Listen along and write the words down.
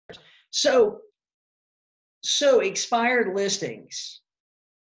So, so expired listings.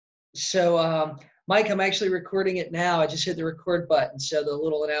 So, Mike, I'm actually recording it now. I just hit the record button. So the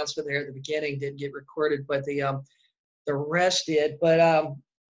little announcement there at the beginning didn't get recorded, but the rest did. But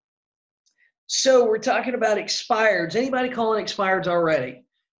so we're talking about expireds. Anybody calling expireds already?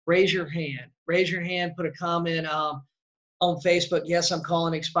 Raise your hand. Raise your hand. Put a comment on Facebook. Yes, I'm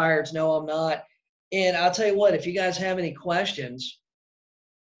calling expireds. No, I'm not. And I'll tell you what, if you guys have any questions,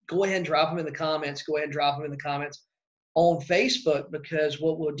 go ahead and drop them in the comments. Go ahead and drop them in the comments on Facebook, because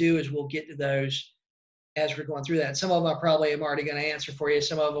what we'll do is we'll get to those as we're going through that. Some of them I probably am already going to answer for you.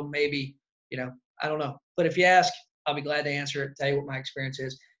 Some of them maybe, I don't know. But if you ask, I'll be glad to answer it, tell you what my experience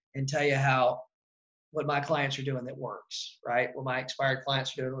is, and tell you what my clients are doing that works, right? What my expired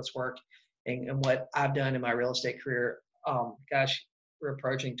clients are doing that's work, and what I've done in my real estate career. Gosh, we're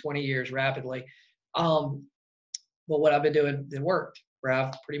approaching 20 years rapidly. But what I've been doing that worked, where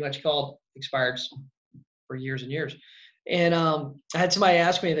I've pretty much called expireds for years and years. And I had somebody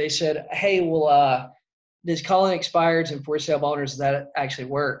ask me, they said, hey, well, does calling expireds and for sale owners, does that actually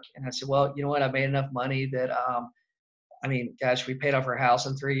work? And I said, well, you know what? I made enough money that, gosh, we paid off our house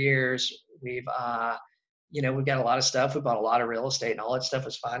in 3 years. We've got a lot of stuff. We bought a lot of real estate, and all that stuff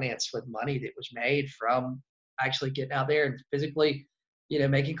was financed with money that was made from actually getting out there and physically,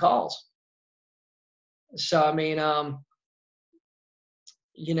 making calls. So,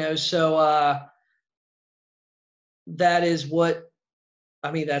 that is what,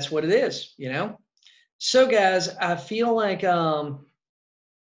 that's what it is, So guys, I feel like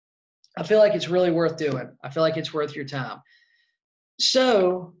it's really worth doing. I feel like it's worth your time.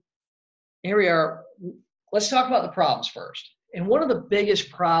 So here we are. Let's talk about the problems first. And one of the biggest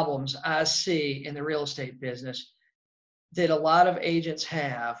problems I see in the real estate business that a lot of agents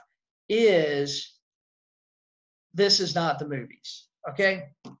have is this is not the movies. Okay.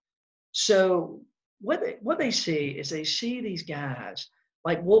 So what they see is they see these guys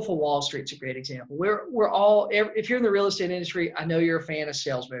like Wolf of Wall Street's a great example. We're all, if you're in the real estate industry, I know you're a fan of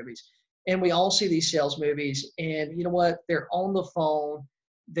sales movies, and we all see these sales movies, and you know what? They're on the phone.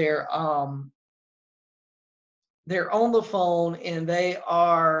 They're on the phone, and they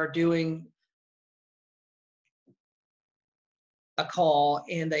are doing a call,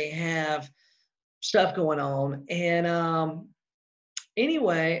 and they have stuff going on. And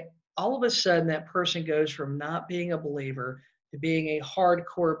anyway, all of a sudden that person goes from not being a believer to being a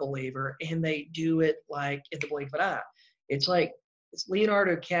hardcore believer, and they do it like in the blink of an eye. It's like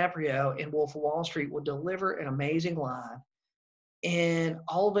Leonardo DiCaprio in Wolf of Wall Street will deliver an amazing line, and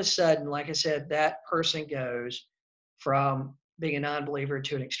all of a sudden, like I said, that person goes from being a non-believer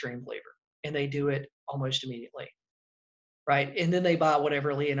to an extreme believer, and they do it almost immediately, right? And then they buy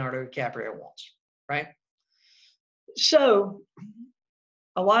whatever Leonardo DiCaprio wants, right? So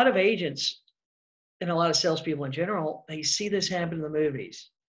a lot of agents and a lot of salespeople in general, they see this happen in the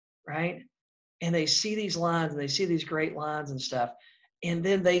movies, right? And they see these lines, and they see these great lines and stuff, and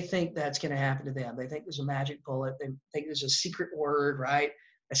then they think that's going to happen to them. They think there's a magic bullet. They think there's a secret word, right?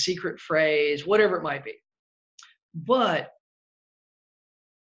 A secret phrase, whatever it might be. But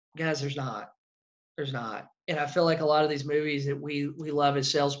guys, there's not. There's not. And I feel like a lot of these movies that we love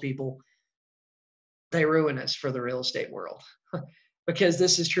as salespeople, they ruin us for the real estate world. Because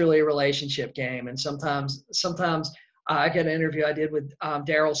this is truly a relationship game. And sometimes I got an interview I did with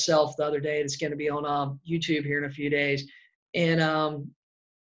Daryl Self the other day that's going to be on YouTube here in a few days. And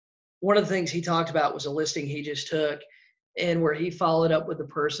one of the things he talked about was a listing he just took, and where he followed up with the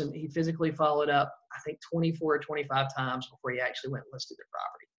person. He physically followed up, I think, 24 or 25 times before he actually went and listed their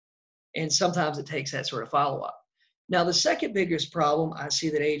property. And sometimes it takes that sort of follow-up. Now, the second biggest problem I see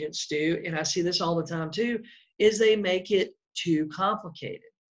that agents do, and I see this all the time too, is they make it too complicated,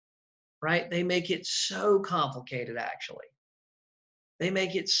 right? They make it so complicated, actually. They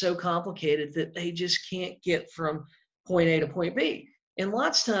make it so complicated that they just can't get from point A to point B. And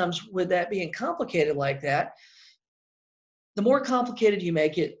lots of times with that being complicated like that, the more complicated you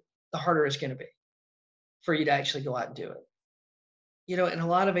make it, the harder it's going to be for you to actually go out and do it. And a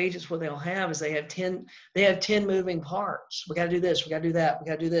lot of agents, what they'll have is they have 10 moving parts. We got to do this. We got to do that. We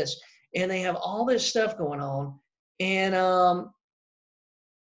got to do this. And they have all this stuff going on. And,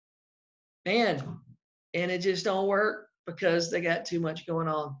 and it just don't work because they got too much going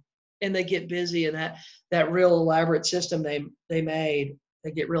on, and they get busy, and that real elaborate system they made,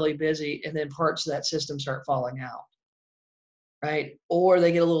 they get really busy, and then parts of that system start falling out, right? Or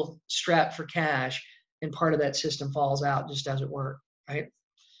they get a little strapped for cash, and part of that system falls out, just doesn't work, right?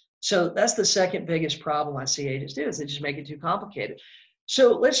 So that's the second biggest problem I see agents do, is they just make it too complicated.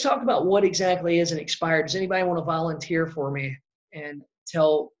 So let's talk about what exactly is an expired. Does anybody want to volunteer for me and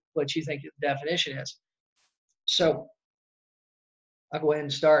tell what you think the definition is. So I'll go ahead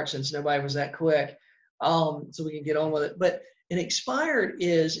and start since nobody was that quick, so we can get on with it. But an expired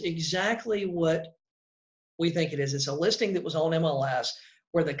is exactly what we think it is. It's a listing that was on MLS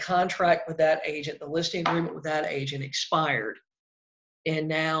where the contract with that agent, the listing agreement with that agent expired, and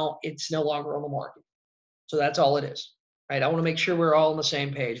now it's no longer on the market. So that's all it is, right? I want to make sure we're all on the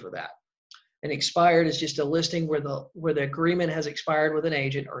same page with that. An expired is just a listing where the agreement has expired with an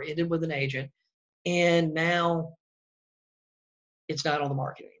agent or ended with an agent, and now it's not on the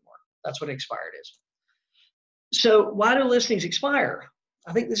market anymore. That's what expired is. So why do listings expire?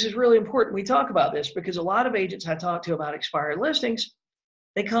 I think this is really important. We talk about this because a lot of agents I talk to about expired listings,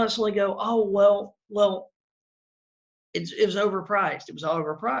 they constantly go, oh, well, it was overpriced. It was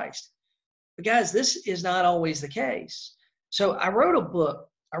overpriced. But guys, this is not always the case. So I wrote a book.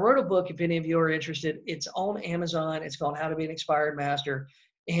 If any of you are interested. It's on Amazon. It's called How to Be an Expired Master.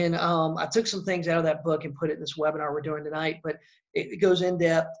 And I took some things out of that book and put it in this webinar we're doing tonight. But it goes in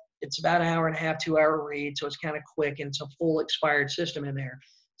depth. It's about an hour and a half, 2-hour read. So it's kind of quick, and it's a full expired system in there.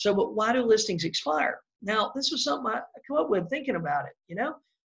 So, but why do listings expire? Now, this was something I come up with thinking about it,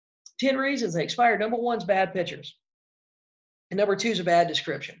 10 reasons they expire. Number 1 is bad pictures. And number 2 is a bad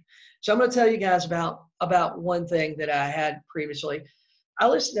description. So I'm going to tell you guys about one thing that I had previously. I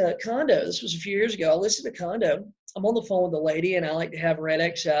listed a condo. This was a few years ago. I listed a condo. I'm on the phone with the lady, and I like to have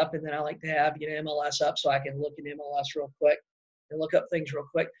Red-X up, and then I like to have MLS up so I can look at MLS real quick and look up things real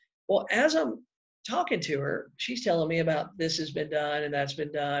quick. Well, as I'm talking to her, she's telling me about this has been done and that's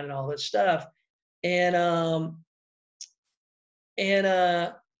been done and all this stuff. And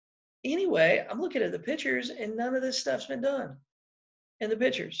anyway, I'm looking at the pictures, and none of this stuff's been done in the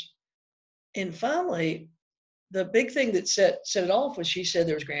pictures. And finally, the big thing that set it off was she said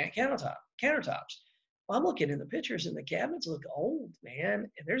there was granite countertops. Well, I'm looking in the pictures, and the cabinets look old,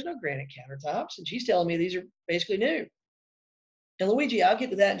 man, and there's no granite countertops. And she's telling me these are basically new. And Luigi, I'll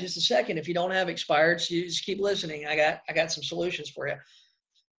get to that in just a second. If you don't have expired, so you just keep listening. I got some solutions for you.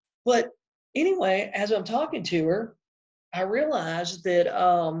 But anyway, as I'm talking to her, I realized that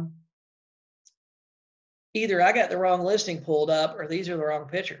either I got the wrong listing pulled up or these are the wrong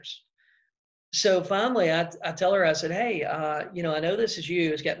pictures. So finally, I tell her, I said, hey, I know this is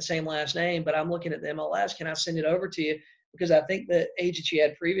you. It's got the same last name, but I'm looking at the MLS. Can I send it over to you? Because I think the agent you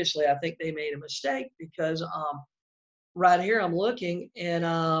had previously, I think they made a mistake because right here I'm looking and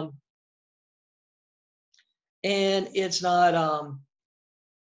it's not,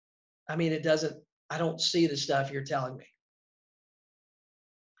 I don't see the stuff you're telling me.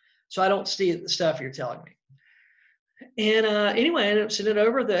 So I don't see the stuff you're telling me. And anyway, I ended up sending it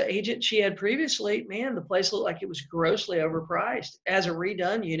over. The agent she had previously, man, the place looked like it was grossly overpriced. As a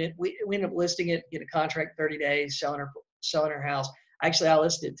redone unit, we ended up listing it, get a contract 30 days, selling her house. Actually, I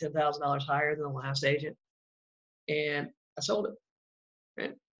listed it $10,000 higher than the last agent, and I sold it.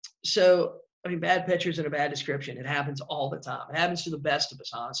 Right? So, bad pictures and a bad description. It happens all the time. It happens to the best of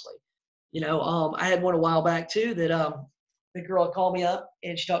us, honestly. I had one a while back too that the girl called me up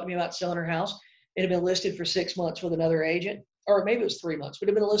and she talked to me about selling her house. It had been listed for 6 months with another agent, or maybe it was 3 months, but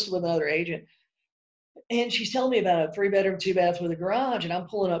it had been listed with another agent. And she's telling me about a 3-bedroom, 2-bath with a garage, and I'm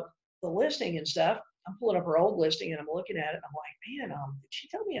pulling up the listing and stuff. I'm pulling up her old listing, and I'm looking at it. And I'm like, man, did she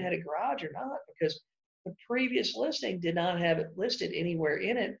tell me I had a garage or not? Because the previous listing did not have it listed anywhere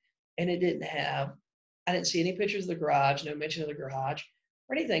in it, and I didn't see any pictures of the garage, no mention of the garage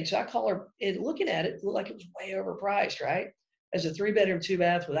or anything. So I call her, and looking at it, it looked like it was way overpriced, right? As a 3-bedroom,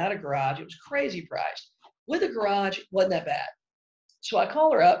 2-bath without a garage, it was crazy priced. With a garage, it wasn't that bad. So I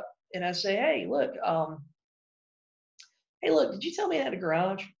call her up and I say, hey, look, did you tell me I had a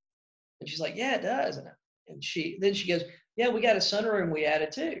garage? And she's like, yeah, it does. And then she goes, yeah, we got a sunroom we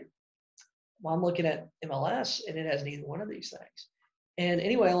added too. Well, I'm looking at MLS and it has neither one of these things. And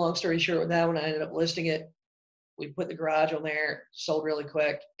anyway, long story short, with that one, I ended up listing it. We put the garage on there, sold really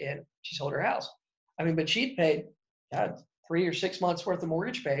quick, and she sold her house. But she'd paid, God, 3 or 6 months worth of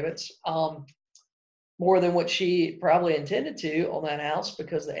mortgage payments, more than what she probably intended to on that house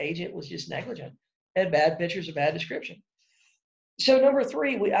because the agent was just negligent. Had bad pictures, a bad description. So number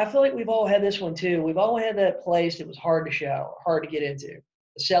 3, I feel like we've all had this one too. We've all had that place that was hard to show, hard to get into.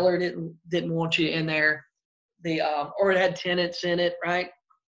 The seller didn't want you in there. Or it had tenants in it, right?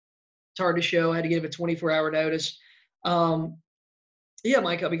 It's hard to show. I had to give a 24-hour notice. Yeah,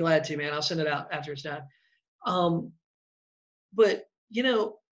 Mike, I'll be glad to, man. I'll send it out after it's done. But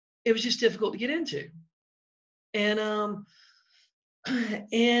it was just difficult to get into, and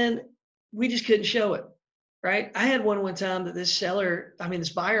we just couldn't show it, right? I had one time that this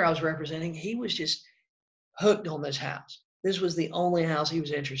buyer I was representing, he was just hooked on this house. This was the only house he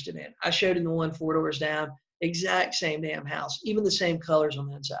was interested in. I showed him the one 4 doors down, exact same damn house, even the same colors on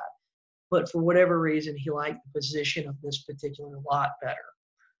the inside. But for whatever reason, he liked the position of this particular lot better.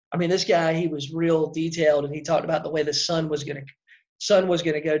 I mean, this guy, he was real detailed, and he talked about the way the sun was going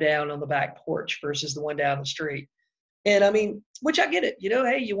to go down on the back porch versus the one down the street. And I mean, which I get it,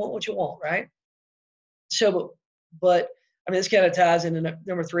 hey, you want what you want, right? So, but I mean, this kind of ties into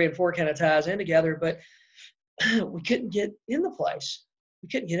number 3 and 4 kind of ties in together, but we couldn't get in the place.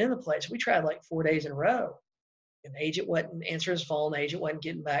 We tried like 4 days in a row, and the agent wasn't answering his phone. The agent wasn't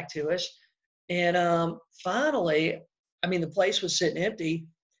getting back to us. And finally, I mean, the place was sitting empty.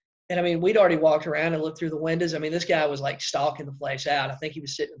 And I mean, we'd already walked around and looked through the windows. I mean, this guy was like stalking the place out. I think he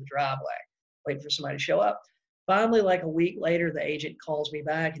was sitting in the driveway waiting for somebody to show up. Finally, like a week later, the agent calls me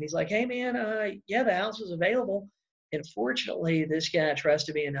back and he's like, hey, man, yeah, the house is available. And fortunately, this guy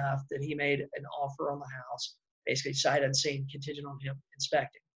trusted me enough that he made an offer on the house, basically sight unseen, contingent on him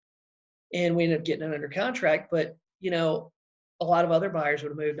inspecting. And we ended up getting it under contract. But, a lot of other buyers would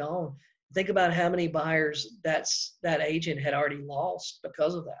have moved on. Think about how many buyers that agent had already lost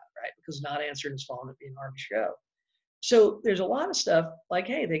because of that, right? Because not answering his phone and being hard to show. So there's a lot of stuff like,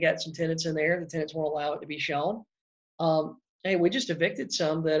 hey, they got some tenants in there. The tenants won't allow it to be shown. Hey, we just evicted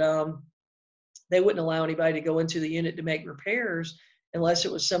some that they wouldn't allow anybody to go into the unit to make repairs unless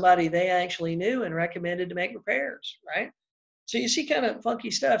it was somebody they actually knew and recommended to make repairs, right? So you see kind of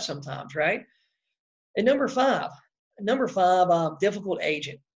funky stuff sometimes, right? And number five, difficult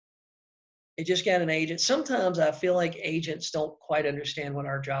agent. They just got an agent. Sometimes I feel like agents don't quite understand what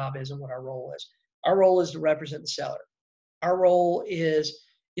our job is and what our role is. Our role is to represent the seller. Our role is,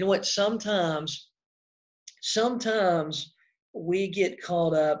 sometimes we get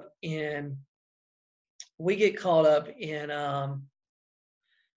caught up in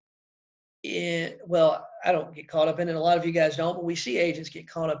well, I don't get caught up in it. A lot of you guys don't, but we see agents get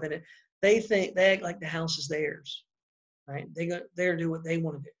caught up in it. They act like the house is theirs, right? They go there to do what they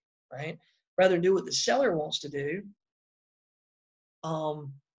want to do, right? Rather than do what the seller wants to do.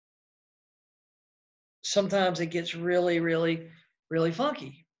 Sometimes it gets really, really, really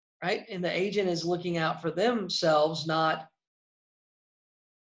funky, right? And the agent is looking out for themselves, not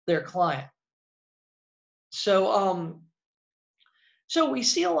their client. So we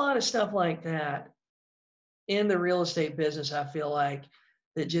see a lot of stuff like that in the real estate business, I feel like,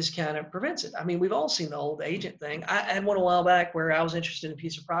 that just kind of prevents it. I mean, we've all seen the old agent thing. I had one a while back where I was interested in a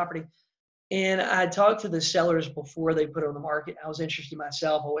piece of property, and I talked to the sellers before they put it on the market. I was interested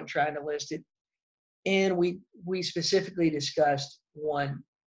myself. I wasn't trying to list it. And we specifically discussed one.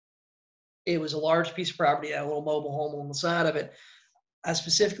 It was a large piece of property, had a little mobile home on the side of it. I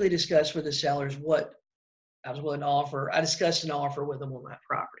specifically discussed with the sellers what I was willing to offer. I discussed an offer with them on that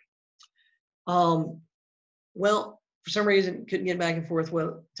property. Well, for some reason, couldn't get back and forth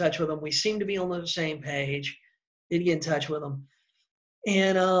touch with them. We seemed to be on the same page. Didn't get in touch with them.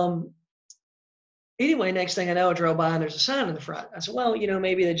 And anyway, next thing I know, I drove by and there's a sign in the front. I said, well,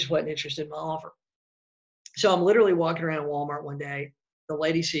 maybe they just wasn't interested in my offer. So I'm literally walking around Walmart one day. The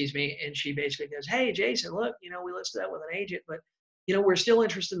lady sees me and she basically goes, hey, Jason, look, we listed that with an agent, but, we're still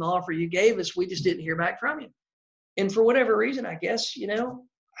interested in the offer you gave us. We just didn't hear back from you. And for whatever reason, I guess, I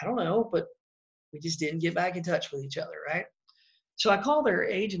don't know, but we just didn't get back in touch with each other, right? So I called their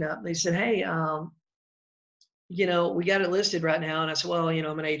agent up and they said, hey, we got it listed right now. And I said, well,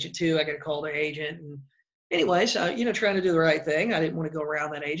 I'm an agent too. I got to call the agent. And anyway, so, trying to do the right thing. I didn't want to go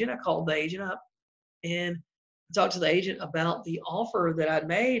around that agent. I called the agent up and talked to the agent about the offer that I'd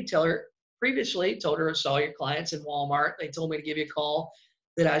made. Told her I saw your clients in Walmart. They told me to give you a call,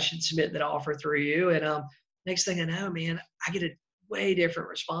 that I should submit that offer through you. And next thing I know, man, I get a way different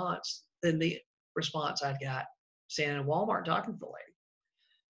response than the response I'd got standing in Walmart talking to the lady.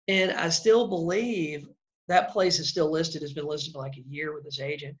 And I still believe that place is still listed, has been listed for like a year with this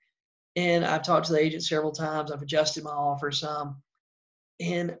agent. And I've talked to the agent several times. I've adjusted my offer some.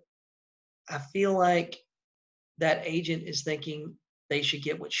 And I feel like that agent is thinking they should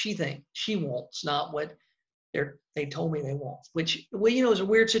get what she thinks she wants, not what they told me they want, which, is a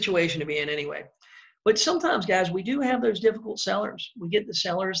weird situation to be in anyway. But sometimes, guys, we do have those difficult sellers. We get the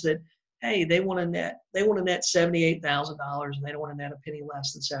sellers that, hey, they want to net $78,000 and they don't want to net a penny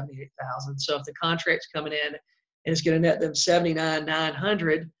less than $78,000. So if the contract's coming in and it's going to net them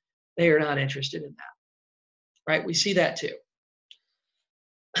 $79,900, they are not interested in that, right? We see that too.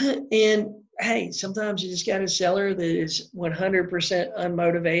 And hey, sometimes you just got a seller that is 100%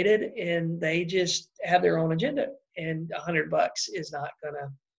 unmotivated and they just have their own agenda. And $100 is not gonna.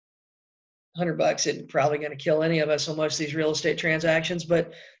 $100 isn't probably going to kill any of us on most of these real estate transactions,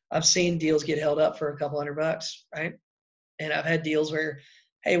 but I've seen deals get held up for a couple $100, right? And I've had deals where,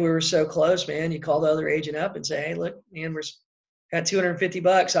 hey, we were so close, man. You call the other agent up and say, hey, look, man, we're got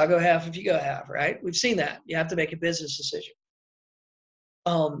 $250. I'll go half if you go half, right? We've seen that. You have to make a business decision.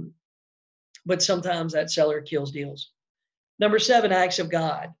 But sometimes that seller kills deals. Number 7, acts of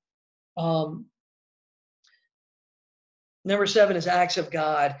God. Number 7 is acts of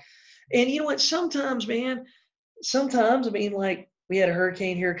God. And you know what? Sometimes, man, I mean, like we had a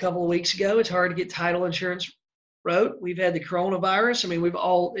hurricane here a couple of weeks ago. It's hard to get title insurance wrote. We've had the coronavirus. I mean, we've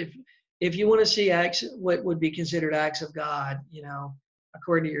all, if you want to see acts, what would be considered acts of God, you know,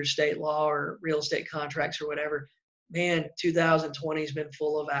 according to your state law or real estate contracts or whatever, man, 2020 has been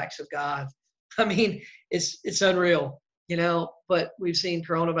full of acts of God. I mean, it's unreal, you know, but we've seen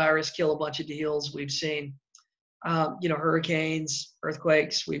coronavirus kill a bunch of deals. We've seen, you know, hurricanes,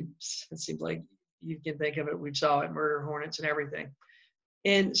 earthquakes. It seems like you can think of it. We saw it, murder hornets and everything.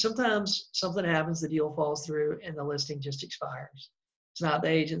 And sometimes something happens, the deal falls through and the listing just expires. It's not the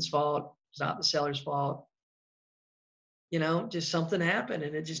agent's fault. It's not the seller's fault. You know, just something happened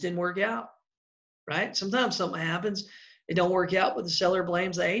and it just didn't work out, right? Sometimes something happens, it don't work out, but the seller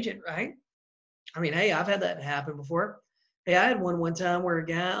blames the agent, right? I mean, hey, I've had that happen before. Hey, I had one time where a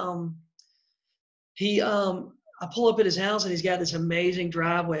guy, I pull up at his house and he's got this amazing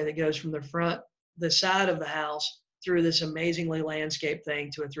driveway that goes from the side of the house through this amazingly landscaped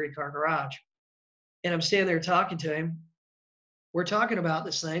thing to a 3-car garage. And I'm standing there talking to him. We're talking about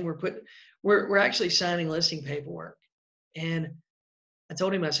this thing. We're actually signing listing paperwork. And I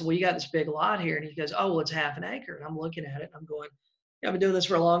told him, I said, well, you got this big lot here. And he goes, oh, well, it's half an acre. And I'm looking at it and I'm going, yeah, I've been doing this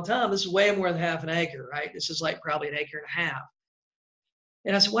for a long time. This is way more than half an acre, right? This is like probably an acre and a half.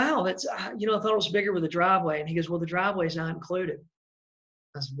 And I said, wow, that's, you know, I thought it was bigger with the driveway. And he goes, well, the driveway's not included.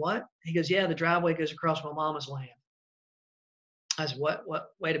 I said, what? He goes, yeah, the driveway goes across my mama's land. I said, what,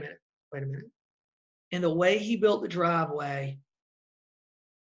 wait a minute. And the way he built the driveway,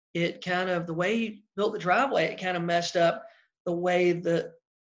 it kind of messed up the way the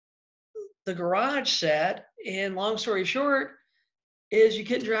garage sat. And long story short is you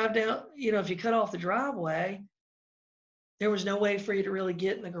couldn't drive down, you know, if you cut off the driveway, there was no way for you to really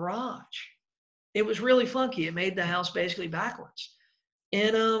get in the garage. It was really funky. It made the house basically backwards.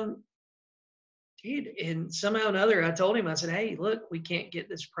 And dude, and somehow or another, I told him, I said, hey, look, we can't get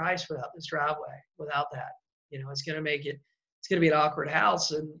this price without this driveway, without that. You know, it's going to be an awkward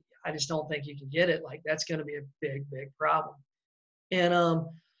house. And I just don't think you can get it. Like, that's going to be a big, big problem. And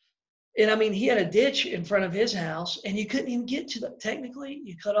I mean, he had a ditch in front of his house and you couldn't even get to technically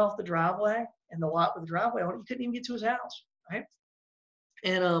you cut off the driveway and the lot with the driveway on it. You couldn't even get to his house. Right.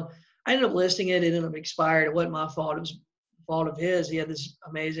 And I ended up listing it. It ended up expired. It wasn't my fault. It was the fault of his. He had this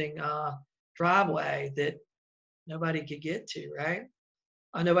amazing driveway that nobody could get to, right?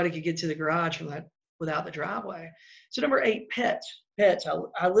 Nobody could get to the garage from that without the driveway. So number 8, pets.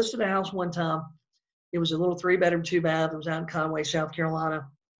 I listed a house one time. It was a little 3-bedroom, 2-bath. It was out in Conway, South Carolina.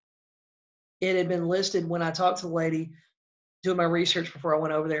 It had been listed when I talked to the lady doing my research before I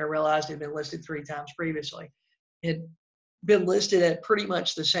went over there. I realized it had been listed 3 times previously. It had been listed at pretty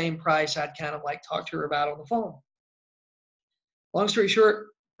much the same price I'd kind of like talked to her about on the phone. Long story short,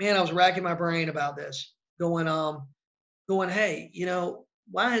 man, I was racking my brain about this, going, hey, you know,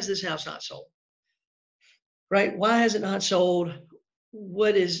 why has this house not sold? Right? Why has it not sold?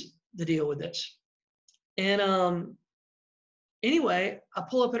 What is the deal with this? And anyway, I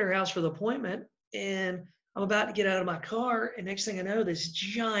pull up at her house for the appointment and I'm about to get out of my car. And next thing I know, this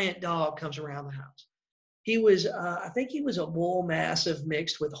giant dog comes around the house. He was, I think he was a bull mastiff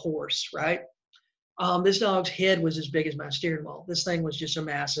mixed with horse, right? This dog's head was as big as my steering wheel. This thing was just a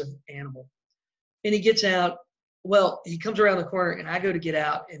massive animal. And he gets out. Well, he comes around the corner and I go to get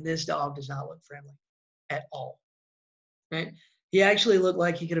out and this dog does not look friendly at all, right? He actually looked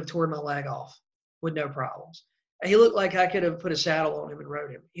like he could have torn my leg off with no problems. He looked like I could have put a saddle on him and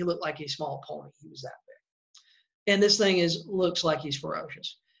rode him. He looked like a small pony. He was that big. And this thing looks like he's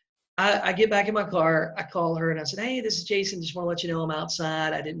ferocious. I get back in my car. I call her and I said, hey, this is Jason. Just want to let you know I'm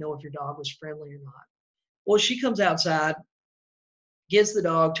outside. I didn't know if your dog was friendly or not. Well, she comes outside, gets the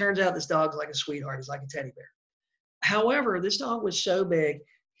dog. Turns out this dog's like a sweetheart. He's like a teddy bear. However, this dog was so big,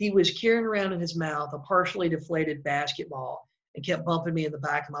 he was carrying around in his mouth a partially deflated basketball and kept bumping me in the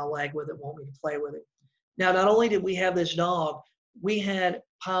back of my leg with it, wanting me to play with it. Now, not only did we have this dog, we had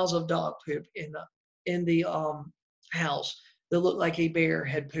piles of dog poop in the house that looked like a bear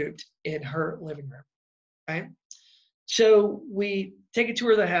had pooped in her living room, right? So we take a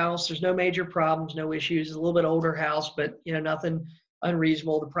tour of the house. There's no major problems, no issues. It's a little bit older house, but you know, nothing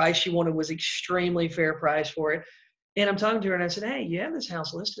unreasonable. The price she wanted was extremely fair price for it. And I'm talking to her and I said, hey, you have this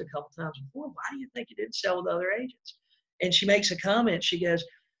house listed a couple times before. Why do you think it didn't sell with other agents? And she makes a comment. She goes,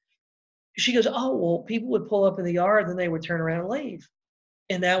 oh, well, people would pull up in the yard, then they would turn around and leave.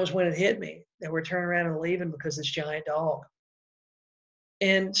 And that was when it hit me. They were turning around and leaving because this giant dog.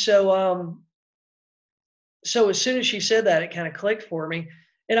 And so as soon as she said that, it kind of clicked for me.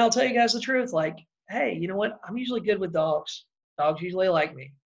 And I'll tell you guys the truth, like, hey, you know what? I'm usually good with dogs. Dogs usually like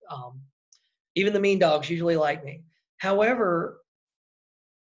me. Um, Even the mean dogs usually like me. However,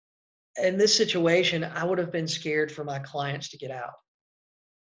 in this situation, I would have been scared for my clients to get out.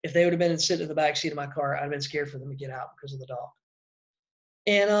 If they would have been sitting in the back seat of my car, I'd have been scared for them to get out because of the dog.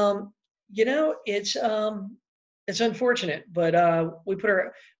 And you know, it's unfortunate, but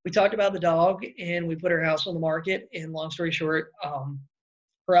we talked about the dog and we put our house on the market. And long story short,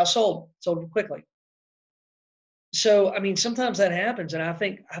 her house sold quickly. So I mean, sometimes that happens, and I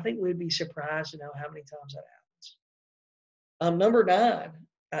think we'd be surprised to know how many times that happens.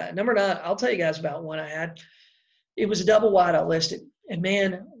 Number nine, I'll tell you guys about one I had. It was a double wide I listed. And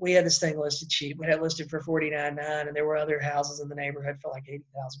man, we had this thing listed cheap. We had it listed for $49,900, and there were other houses in the neighborhood for like $80,000,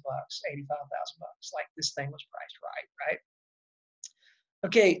 $85,000. Like this thing was priced right?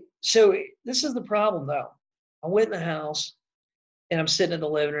 Okay, so this is the problem though. I went in the house and I'm sitting in the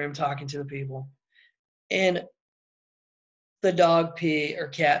living room talking to the people, and the dog pee or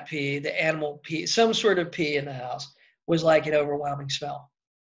cat pee, the animal pee, some sort of pee in the house was like an overwhelming smell.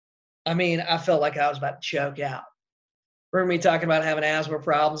 I mean, I felt like I was about to choke out. Remember me talking about having asthma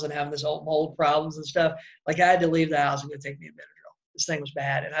problems and having this old mold problems and stuff? Like I had to leave the house and go take me a Benadryl. This thing was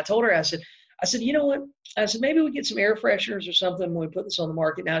bad. And I told her, I said, you know what? I said, maybe we get some air fresheners or something when we put this on the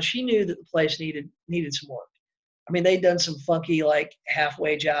market. Now she knew that the place needed some work. I mean, they'd done some funky like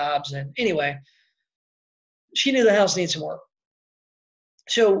halfway jobs. And anyway, she knew the house needed some work.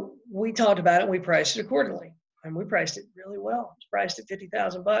 So we talked about it and we priced it accordingly. And we priced it really well. It was priced at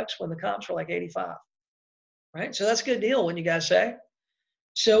 $50,000 when the comps were like 85. Right? So that's a good deal, wouldn't you guys say?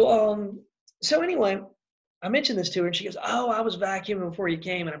 So anyway, I mentioned this to her and she goes, oh, I was vacuuming before you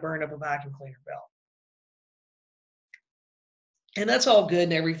came and I burned up a vacuum cleaner belt. And that's all good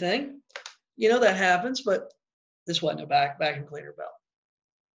and everything. You know, that happens, but this wasn't a vacuum cleaner belt.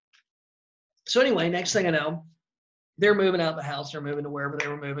 So anyway, next thing I know, they're moving out the house. They're moving to wherever they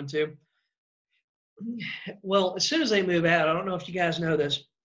were moving to. Well, as soon as they move out, I don't know if you guys know this,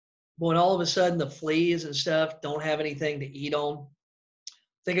 but when all of a sudden the fleas and stuff don't have anything to eat on,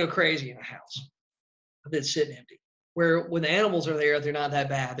 they go crazy in a house that's sitting empty. Where when the animals are there, they're not that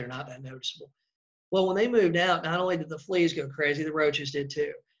bad. They're not that noticeable. Well, when they moved out, not only did the fleas go crazy, the roaches did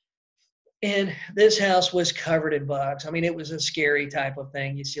too. And this house was covered in bugs. I mean, it was a scary type of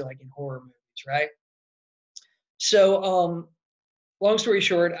thing you see like in horror movies, right? So, long story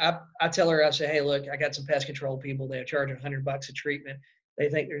short, I tell her, I say, hey, look, I got some pest control people. They charge $100 a treatment. They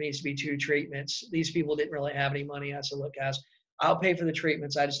think there needs to be 2 treatments. These people didn't really have any money. I said, look, guys, I'll pay for the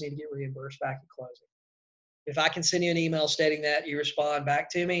treatments. I just need to get reimbursed back at closing. If I can send you an email stating that, you respond back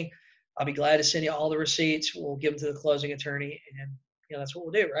to me, I'll be glad to send you all the receipts. We'll give them to the closing attorney, and that's what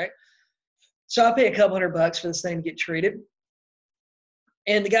we'll do, right? So I pay a couple $100 for this thing to get treated.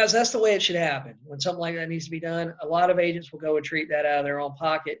 And the guys, that's the way it should happen. When something like that needs to be done, a lot of agents will go and treat that out of their own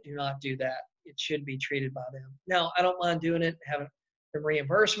pocket. Do not do that. It should be treated by them. Now, I don't mind doing it, having them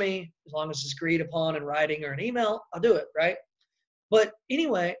reimburse me as long as it's agreed upon in writing or an email. I'll do it, right? But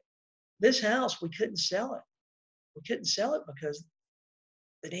anyway, this house, we couldn't sell it. We couldn't sell it because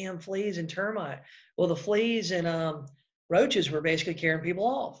the damn fleas and termite. Well, the fleas and roaches were basically carrying people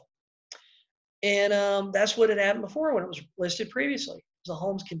off. And that's what had happened before when it was listed previously. It was the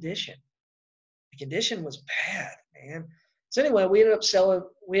home's condition. The condition was bad, man. So anyway, we ended up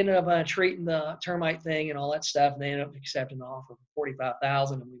treating the termite thing and all that stuff, and they ended up accepting the offer for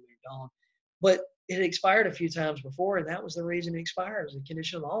 $45,000, and we moved on. But it had expired a few times before, and that was the reason it expired, was the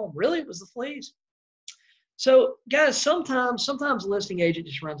condition of the home. Really, it was the fleas. So, guys, sometimes a listing agent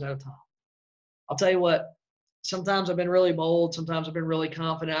just runs out of time. I'll tell you what, sometimes I've been really bold. Sometimes I've been really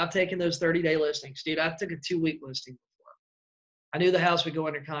confident. I've taken those 30-day listings. Dude, I took a 2-week listing before. I knew the house would go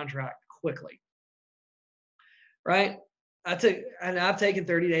under contract quickly, right? I've taken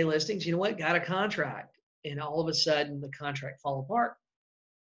 30-day listings. You know what? Got a contract, and all of a sudden the contract fell apart.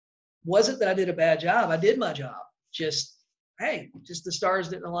 Wasn't that I did a bad job. I did my job. Just the stars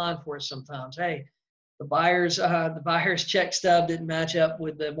didn't align for us sometimes. Hey, the buyer's check stub didn't match up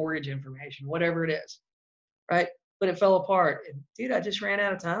with the mortgage information, whatever it is, right? But it fell apart. And dude, I just ran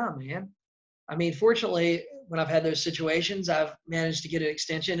out of time, man. I mean, fortunately, when I've had those situations, I've managed to get an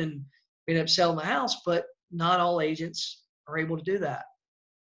extension and ended up selling the house, but not all agents are able to do that.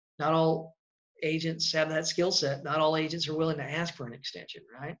 Not all agents have that skill set. Not all agents are willing to ask for an extension,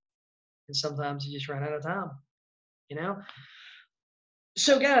 right? And sometimes you just run out of time. you know?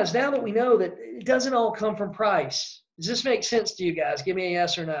 So guys, now that we know that it doesn't all come from price, does this make sense to you guys? Give me a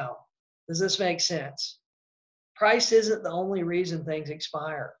yes or no. Does this make sense? Price isn't the only reason things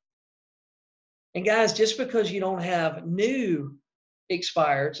expire. And guys, just because you don't have new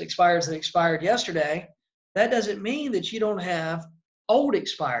expireds that expired yesterday, that doesn't mean that you don't have old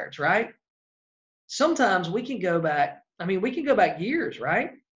expireds, right? Sometimes we can go back, we can go back years,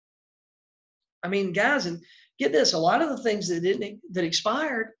 right? Guys, and get this, a lot of the things that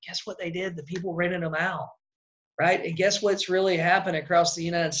expired, guess what they did? The people rented them out, right? And guess what's really happened across the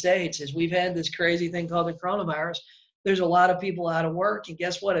United States is we've had this crazy thing called the coronavirus. There's a lot of people out of work, and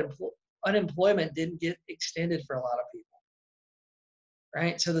guess what? Unemployment didn't get extended for a lot of people,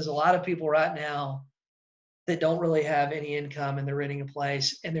 right? So there's a lot of people right now that don't really have any income and they're renting a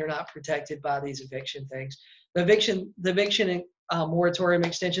place and they're not protected by these eviction things. The eviction moratorium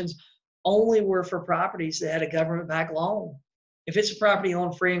extensions only were for properties that had a government-backed loan. If it's a property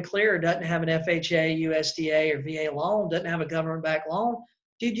owned free and clear, doesn't have an FHA, USDA, or VA loan, doesn't have a government-backed loan,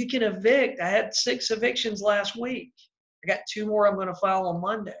 dude, you can evict. I had 6 evictions last week. I got 2 more I'm going to file on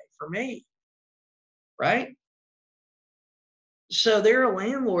Monday for me, right? So there are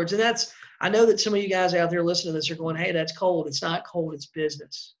landlords, and I know that some of you guys out there listening to this are going, hey, that's cold. It's not cold, it's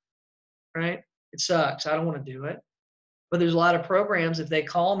business, right? It sucks. I don't want to do it. But there's a lot of programs, if they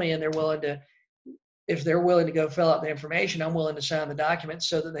call me and if they're willing to go fill out the information, I'm willing to sign the documents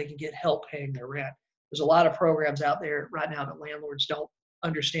so that they can get help paying their rent. There's a lot of programs out there right now that landlords don't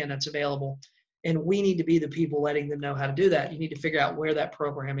understand that's available. And we need to be the people letting them know how to do that. You need to figure out where that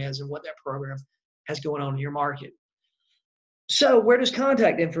program is and what that program has going on in your market. So where does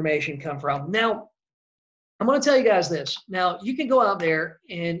contact information come from? Now, I'm going to tell you guys this. Now, you can go out there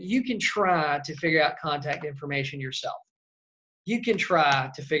and you can try to figure out contact information yourself. You can try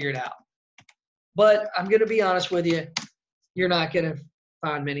to figure it out. But I'm going to be honest with you, you're not going to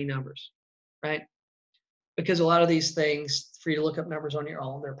find many numbers, right? Because a lot of these things, for you to look up numbers on your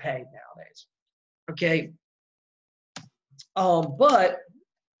own, they're paid nowadays. Okay. But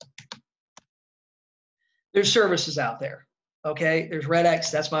there's services out there. Okay. There's RedX.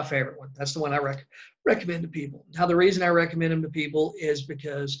 That's my favorite one. That's the one I recommend to people. Now, the reason I recommend them to people is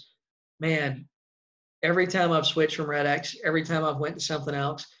because, man, every time I've switched from RedX, every time I've went to something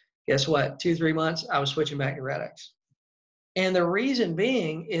else, guess what? 2-3 months, I was switching back to RedX. And the reason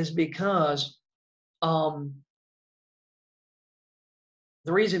being is because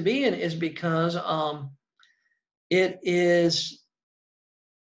it is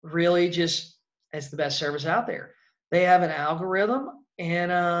really just, it's the best service out there. They have an algorithm, and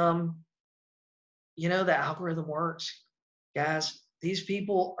the algorithm works. Guys, these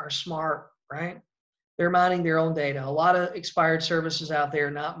people are smart, right? They're mining their own data. A lot of expired services out there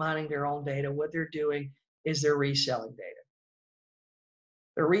are not mining their own data. What they're doing is they're reselling data.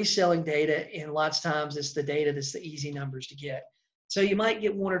 They're reselling data, and lots of times it's the data that's the easy numbers to get. So you might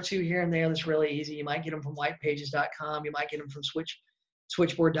get 1 or 2 here and there that's really easy. You might get them from whitepages.com. You might get them from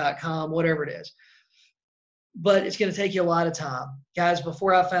switchboard.com, whatever it is. But it's going to take you a lot of time. Guys,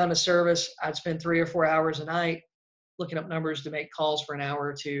 before I found a service, I'd spend 3 or 4 hours a night looking up numbers to make calls for an hour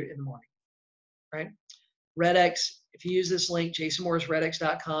or 2 in the morning, right? RedX, if you use this link,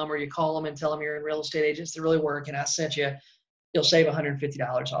 jasonmorrisredx.com, or you call them and tell them you're in real estate agents that really work, and I sent you, you'll save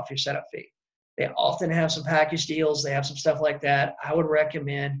 $150 off your setup fee. They often have some package deals. They have some stuff like that. I would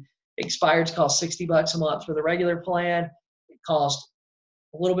recommend, expireds cost $60 a month for the regular plan. It costs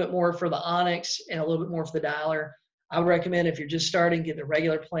a little bit more for the Onyx and a little bit more for the Dialer. I would recommend, if you're just starting, get the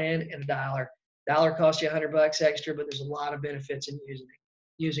regular plan and a Dialer. Dialer costs you $100 extra, but there's a lot of benefits in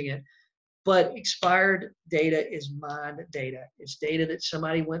using it. But expired data is mined data. It's data that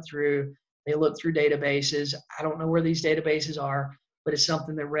somebody went through. They looked through databases. I don't know where these databases are, but it's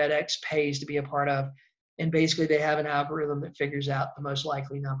something that RedX pays to be a part of. And basically, they have an algorithm that figures out the most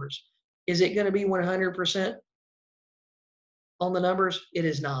likely numbers. Is it going to be 100% on the numbers? It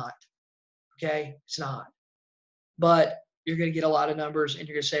is not. Okay? It's not. But you're going to get a lot of numbers, and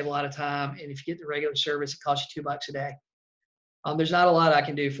you're going to save a lot of time. And if you get the regular service, it costs you $2 a day. There's not a lot I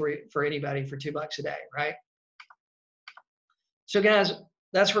can do for anybody for $2 a day, right? So guys,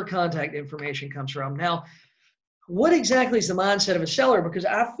 that's where contact information comes from. Now, what exactly is the mindset of a seller? Because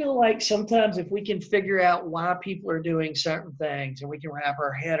I feel like sometimes if we can figure out why people are doing certain things, and we can wrap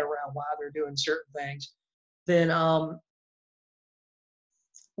our head around why they're doing certain things, then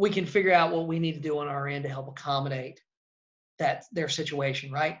we can figure out what we need to do on our end to help accommodate their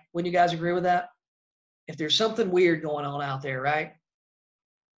situation, right? Wouldn't you guys agree with that? If there's something weird going on out there, right,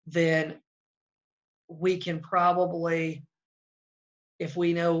 then we can probably, if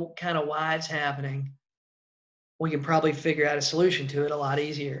we know kind of why it's happening, we can probably figure out a solution to it a lot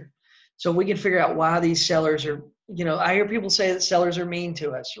easier. So we can figure out why these sellers are, I hear people say that sellers are mean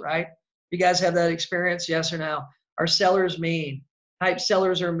to us, right? You guys have that experience, yes or no? Are sellers mean? Type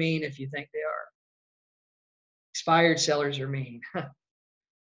sellers are mean if you think they are. Expired sellers are mean.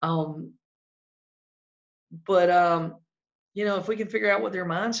 um, but if we can figure out what their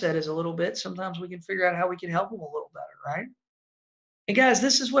mindset is a little bit, sometimes we can figure out how we can help them a little better, right? And guys,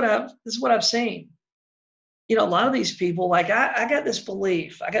 this is what I've seen. A lot of these people, like I got this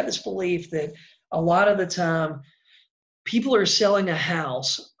belief. That a lot of the time people are selling a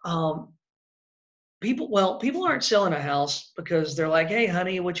house. People aren't selling a house because they're like, hey,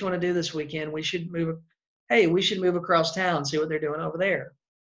 honey, what you want to do this weekend? We should move. Hey, we should move across town and see what they're doing over there.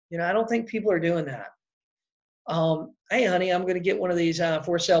 I don't think people are doing that. Hey, honey, I'm going to get one of these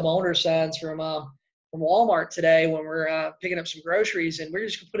for sale by owner signs from Walmart today when we're picking up some groceries, and we're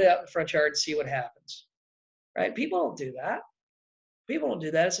just going to put it out in the front yard and see what happens. Right? People don't do that.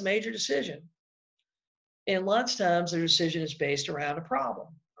 It's a major decision. And lots of times their decision is based around a problem,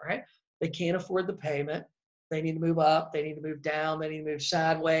 right? They can't afford the payment. They need to move up. They need to move down. They need to move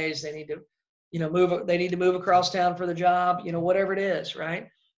sideways. They need to, move. They need to move across town for the job, whatever it is, right?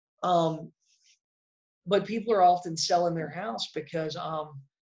 But people are often selling their house because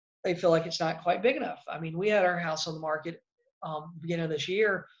they feel like it's not quite big enough. I mean, we had our house on the market beginning of this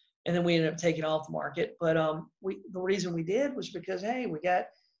year, and then we ended up taking off the market. But the reason we did was because, hey, we had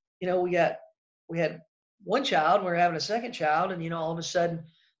one child, and we were having a second child, and all of a sudden,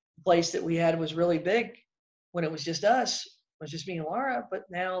 the place that we had was really big when it was just us. It was just me and Laura. But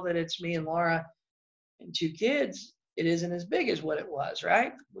now that it's me and Laura and 2 kids, it isn't as big as what it was,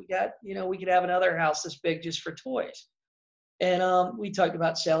 right? We got, we could have another house this big just for toys. And we talked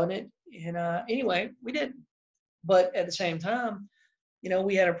about selling it. And anyway, we didn't. But at the same time,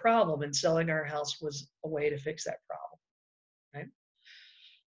 we had a problem, and selling our house was a way to fix that problem, right?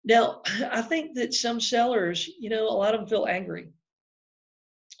 Now, I think that some sellers, a lot of them feel angry.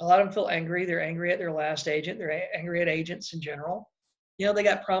 They're angry at their last agent. They're angry at agents in general. They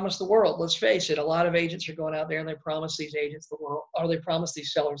got promised the world. Let's face it. A lot of agents are going out there and they promise these agents the world, or they promise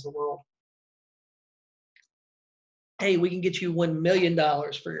these sellers the world. Hey, we can get you $1 million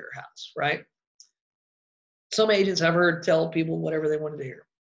for your house, right? Some agents I've heard tell people whatever they wanted to hear.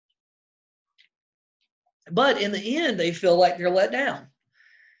 But in the end, they feel like they're let down.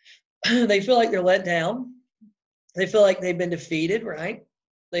 They feel like they're let down. They feel like they've been defeated, right?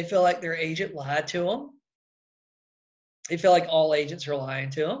 They feel like their agent lied to them. They feel like all agents are lying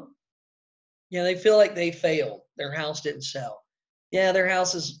to them. They feel like they failed. Their house didn't sell. Yeah, their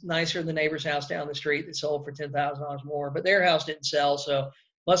house is nicer than the neighbor's house down the street that sold for $10,000 more, but their house didn't sell, so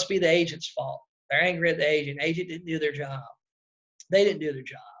must be the agent's fault. They're angry at the agent. Agent didn't do their job. They didn't do their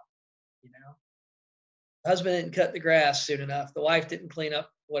job, Husband didn't cut the grass soon enough. The wife didn't clean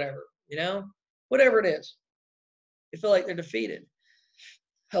up, whatever, whatever it is. They feel like they're defeated.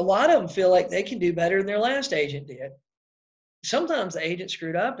 A lot of them feel like they can do better than their last agent did. Sometimes the agent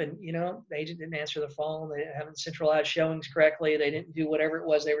screwed up and, the agent didn't answer the phone. They didn't have centralized showings correctly. They didn't do whatever it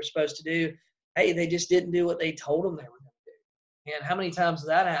was they were supposed to do. Hey, they just didn't do what they told them they were going to do. And how many times does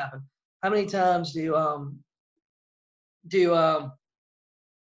that happen? How many times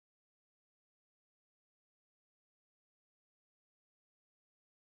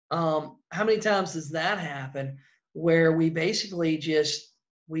how many times does that happen where we basically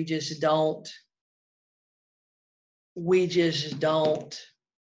we just don't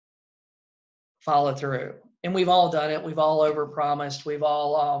follow through? And we've all done it. We've all overpromised. We've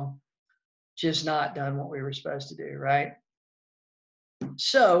all just not done what we were supposed to do, right?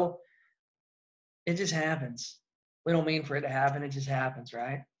 So it just happens. We don't mean for it to happen. It just happens,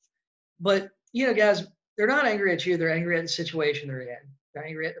 right? But, guys, they're not angry at you. They're angry at the situation they're in. They're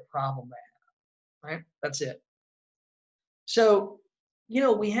angry at the problem they have, right? That's it. So,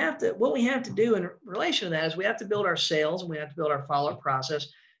 what we have to do in relation to that is we have to build our sales, and we have to build our follow-up process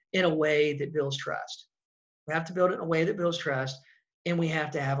in a way that builds trust. We have to build it in a way that builds trust, and we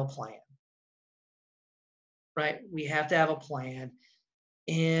have to have a plan, right? We have to have a plan.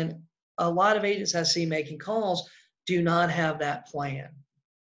 And a lot of agents I see making calls do not have that plan.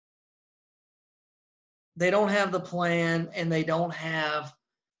 They don't have the plan, and they don't have,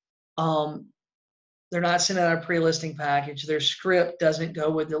 they're not sending out a pre-listing package. Their script doesn't go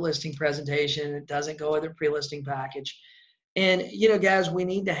with the listing presentation. It doesn't go with their pre-listing package. And, guys, we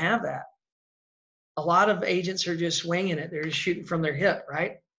need to have that. A lot of agents are just swinging it. They're just shooting from their hip,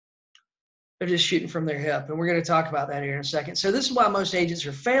 right? They're just shooting from their hip. And we're going to talk about that here in a second. So this is why most agents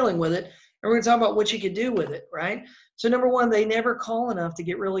are failing with it. And we're going to talk about what you could do with it, right? So number one, they never call enough to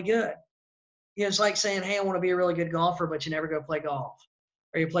get really good. You know, it's like saying, hey, I want to be a really good golfer, but you never go play golf.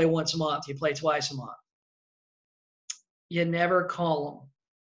 Or you play once a month, you play twice a month. You never call them,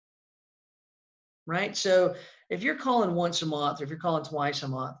 right? So if you're calling once a month, or if you're calling twice a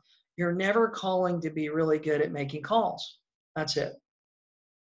month, you're never calling to be really good at making calls. That's it.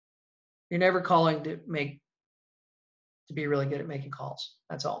 You're never calling to be really good at making calls.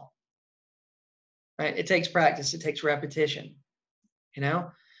 That's all. Right? It takes practice. It takes repetition. You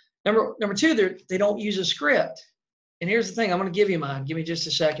know. Number two, they don't use a script. And here's the thing. I'm going to give you mine. Give me just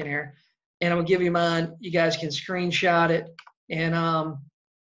a second here, and I'm going to give you mine. You guys can screenshot it, and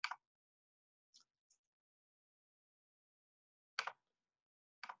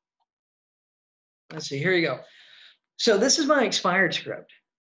let's see. Here you go. So this is my expired script.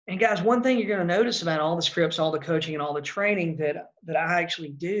 And guys, one thing you're going to notice about all the scripts, all the coaching, and all the training that I actually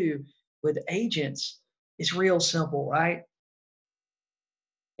do with agents is real simple, right?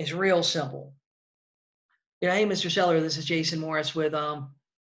 It's real simple. You know, hey, Mr. Seller, this is Jason Morris with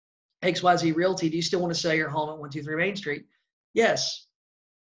XYZ Realty. Do you still want to sell your home at 123 Main Street? Yes.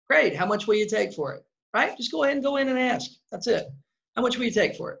 Great. How much will you take for it? Right? Just go ahead and go in and ask. That's it. How much will you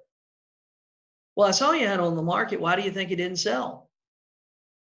take for it? Well, I saw you had it on the market. Why do you think it didn't sell?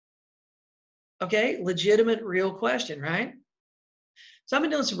 Okay, legitimate, real question, right? So I've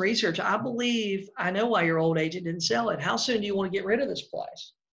been doing some research. I believe I know why your old agent didn't sell it. How soon do you want to get rid of this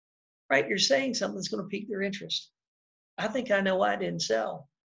place? Right? You're saying something that's going to pique their interest. I think I know why it didn't sell.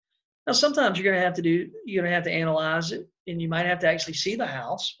 Now, sometimes you're going to have to analyze it, and you might have to actually see the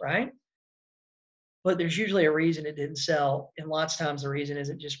house, right? But there's usually a reason it didn't sell, and lots of times the reason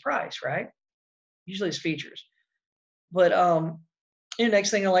isn't just price, right? Usually it's features. But the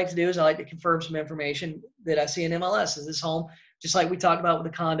next thing I like to do is I like to confirm some information that I see in MLS. Is this home, just like we talked about with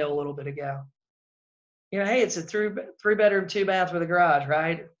the condo a little bit ago? You know, hey, it's a three-bedroom, two-bath with a garage,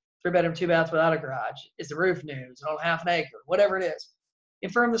 right? Three-bedroom, two-bath without a garage. Is the roof new? Is it on half an acre? Whatever it is.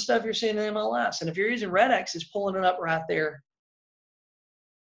 Confirm the stuff you're seeing in MLS. And if you're using REDX, it's pulling it up right there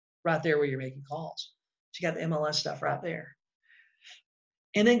where you're making calls. So you got the MLS stuff right there.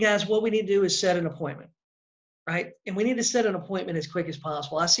 And then, guys, what we need to do is set an appointment. Right? And we need to set an appointment as quick as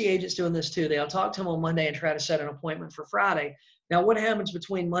possible. I see agents doing this too. They'll talk to them on Monday and try to set an appointment for Friday. Now, what happens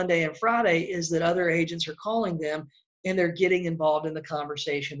between Monday and Friday is that other agents are calling them and they're getting involved in the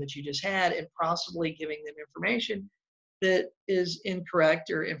conversation that you just had and possibly giving them information that is incorrect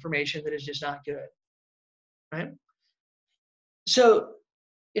or information that is just not good. Right? So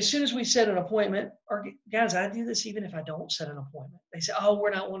as soon as we set an appointment, or guys, I do this even if I don't set an appointment. They say, oh, we're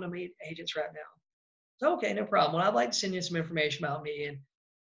not wanting to meet agents right now. Okay, no problem. Well, I'd like to send you some information about me and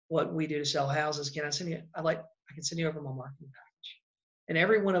what we do to sell houses. Can I send you? I can send you over my marketing package. And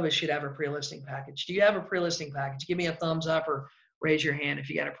every one of us should have a pre-listing package. Do you have a pre-listing package? Give me a thumbs up or raise your hand if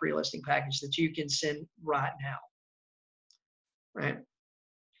you got a pre-listing package that you can send right now. Right?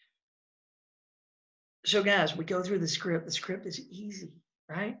 So guys, we go through the script. The script is easy,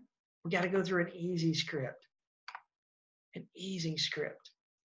 right? We got to go through an easy script. An easy script.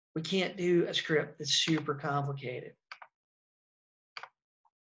 We can't do a script that's super complicated.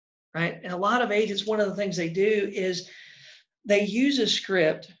 Right? And a lot of agents, one of the things they do is they use a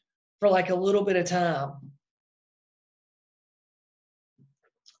script for like a little bit of time.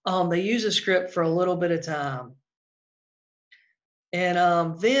 They use a script for a little bit of time.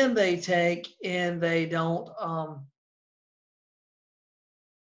 And then they take and they don't,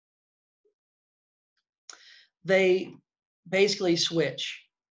 they basically switch.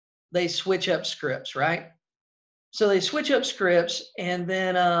 They switch up scripts, right? So they switch up scripts, and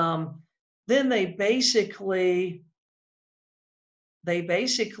then they basically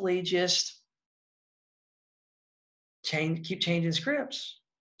just keep changing scripts.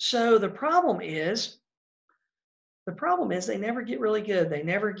 So the problem is they never get really good. They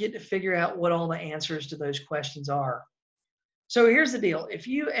never get to figure out what all the answers to those questions are. So here's the deal. If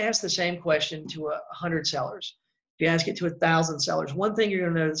you ask the same question to 100 sellers, if you ask it to 1,000 sellers, one thing you're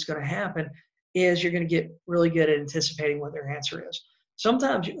going to know that's going to happen is you're going to get really good at anticipating what their answer is.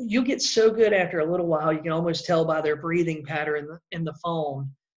 Sometimes you'll get so good after a little while, you can almost tell by their breathing pattern in the phone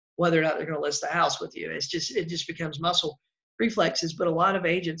whether or not they're going to list the house with you. It just becomes muscle reflexes. But a lot of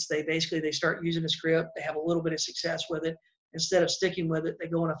agents, they start using a script. They have a little bit of success with it. Instead of sticking with it, they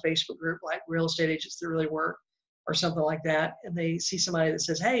go in a Facebook group like Real Estate Agents That Really Work or something like that, and they see somebody that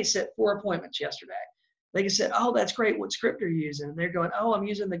says, hey, set 4 appointments yesterday. They can say, oh, that's great. What script are you using? And they're going, oh, I'm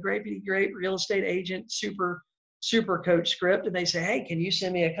using the Great Real Estate Agent Super Coach script. And they say, hey, can you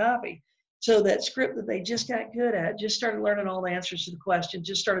send me a copy? So that script that they just got good at, just started learning all the answers to the question,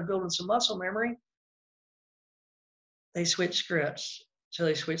 just started building some muscle memory, they switch scripts. So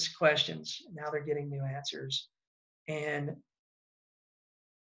they switched questions. Now they're getting new answers. And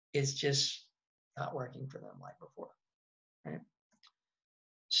it's just not working for them like before. Right?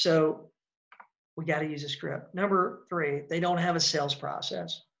 So we got to use a script. Number 3, they don't have a sales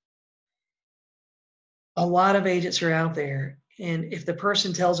process. A lot of agents are out there, and if the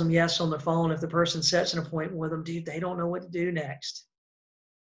person tells them yes on the phone, if the person sets an appointment with them, dude, they don't know what to do next.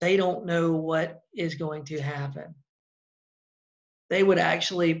 They don't know what is going to happen. They would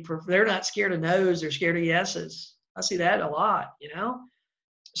actually, they're not scared of no's, they're scared of yeses. I see that a lot, you know?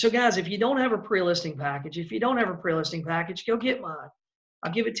 So guys, if you don't have a pre-listing package, go get mine.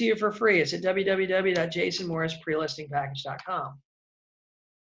 I'll give it to you for free. It's at www.jasonmorrisprelistingpackage.com.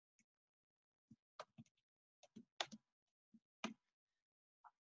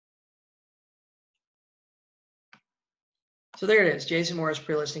 So there it is,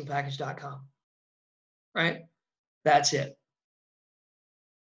 jasonmorrisprelistingpackage.com. Right? That's it.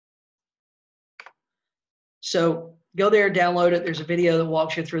 So go there, download it. There's a video that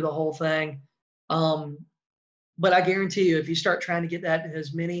walks you through the whole thing. But I guarantee you, if you start trying to get that in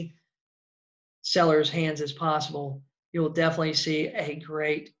as many sellers' hands as possible, you'll definitely see a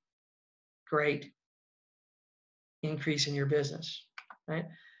great, great increase in your business. Right?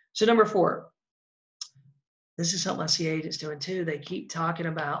 So number 4, this is something I see agents doing too. They keep talking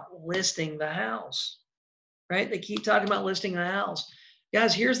about listing the house. Right? They keep talking about listing the house.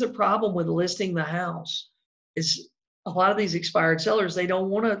 Guys, here's the problem with listing the house. Is a lot of these expired sellers, they don't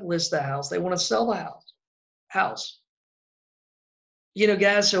want to list the house. They want to sell the house. You know,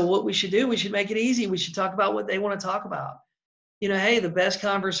 guys, so what we should do, we should make it easy. We should talk about what they want to talk about. You know, hey, the best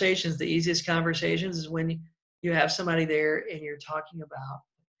conversations, the easiest conversations is when you have somebody there and you're talking about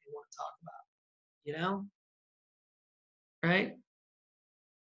what they want to talk about, you know, right?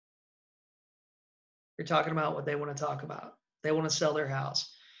 You're talking about what they want to talk about. They want to sell their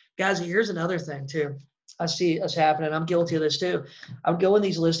house. Guys, here's another thing too. I see us happening. I'm guilty of this too. I would go in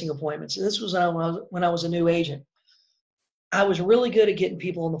these listing appointments. And this was when I was a new agent. I was really good at getting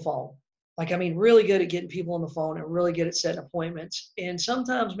people on the phone. Like, I mean, really good at getting people on the phone and really good at setting appointments. And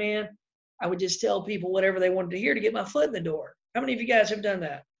sometimes, man, I would just tell people whatever they wanted to hear to get my foot in the door. How many of you guys have done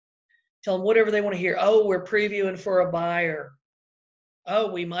that? Tell them whatever they want to hear. Oh, we're previewing for a buyer.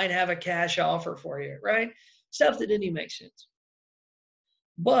 Oh, we might have a cash offer for you, right? Stuff that didn't even make sense.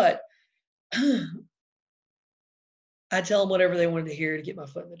 But I tell them whatever they wanted to hear to get my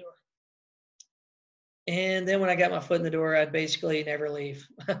foot in the door. And then when I got my foot in the door, I'd basically never leave.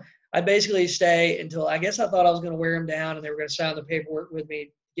 I'd basically stay until, I guess I thought I was going to wear them down and they were going to sign the paperwork with me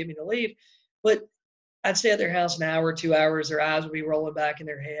to get me to leave. But I'd stay at their house an hour, 2 hours. Their eyes would be rolling back in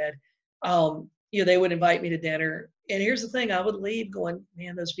their head. You know, they would invite me to dinner. And here's the thing, I would leave going,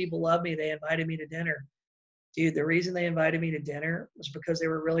 man, those people love me. They invited me to dinner. Dude, the reason they invited me to dinner was because they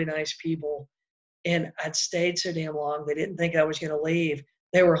were really nice people. And I'd stayed so damn long, they didn't think I was going to leave.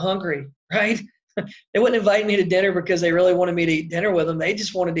 They were hungry, right? They wouldn't invite me to dinner because they really wanted me to eat dinner with them. They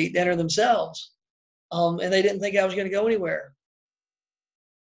just wanted to eat dinner themselves. And they didn't think I was going to go anywhere.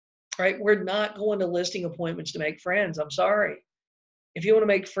 Right? We're not going to listing appointments to make friends. I'm sorry. If you want to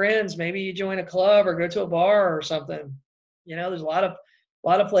make friends, maybe you join a club or go to a bar or something. You know, there's a lot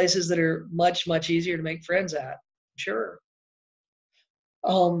of places that are much, much easier to make friends at. Sure.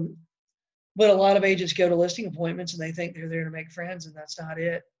 But a lot of agents go to listing appointments and they think they're there to make friends, and that's not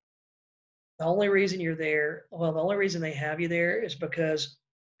it. The only reason you're there, well, the only reason they have you there is because,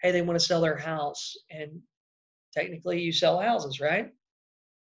 hey, they want to sell their house, and technically you sell houses, right?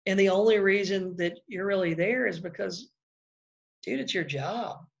 And the only reason that you're really there is because, dude, it's your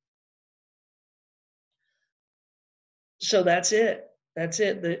job. So that's it. That's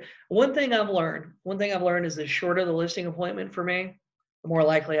it. The one thing I've learned is the shorter the listing appointment for me, the more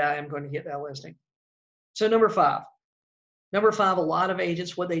likely I am going to get that listing. So number 5, a lot of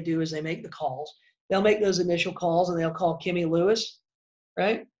agents, what they do is they make the calls. They'll make those initial calls and they'll call Kimmy Lewis,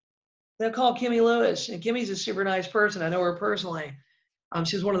 right? They'll call Kimmy Lewis, and Kimmy's a super nice person. I know her personally.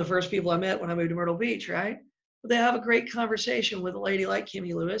 She was one of the first people I met when I moved to Myrtle Beach, right? But they have a great conversation with a lady like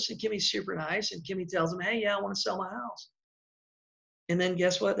Kimmy Lewis, and Kimmy's super nice, and Kimmy tells them, hey, yeah, I want to sell my house. And then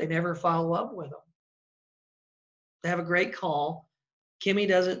guess what? They never follow up with them. They have a great call. Kimmy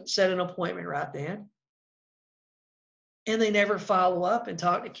doesn't set an appointment right then. And they never follow up and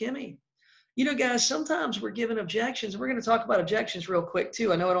talk to Kimmy. You know, guys, sometimes we're given objections. We're going to talk about objections real quick,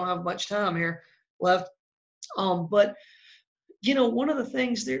 too. I know I don't have much time here left. But, you know, one of the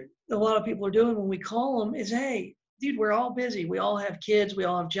things that a lot of people are doing when we call them is, hey, dude, we're all busy. We all have kids. We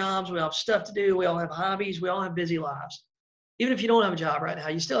all have jobs. We all have stuff to do. We all have hobbies. We all have busy lives. Even if you don't have a job right now,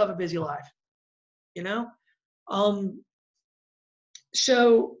 you still have a busy life, you know?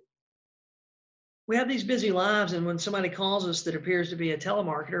 So we have these busy lives, and when somebody calls us that appears to be a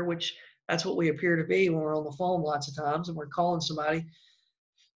telemarketer, which that's what we appear to be when we're on the phone lots of times and we're calling somebody,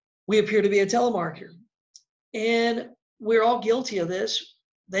 we appear to be a telemarketer. And we're all guilty of this.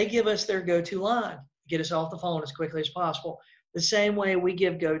 They give us their go-to line, get us off the phone as quickly as possible. The same way we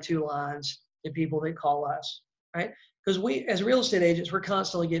give go-to lines to people that call us, right? Because we, as real estate agents, we're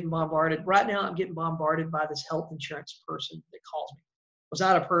constantly getting bombarded. Right now, I'm getting bombarded by this health insurance person that calls me. It's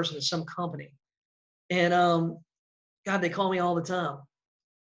not a person, it's some company. And God, they call me all the time.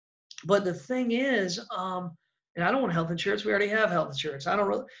 But the thing is, and I don't want health insurance. We already have health insurance. I don't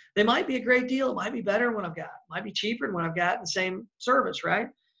really, they might be a great deal. It might be better than what I've got. It might be cheaper than what I've got in the same service, right?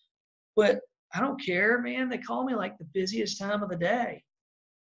 But I don't care, man. They call me like the busiest time of the day.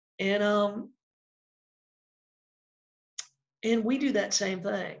 And and we do that same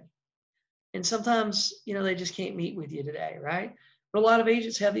thing. And sometimes, they just can't meet with you today, right? But a lot of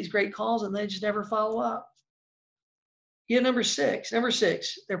agents have these great calls and they just never follow up. Number six. Number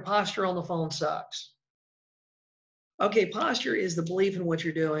six, their posture on the phone sucks. Okay, posture is the belief in what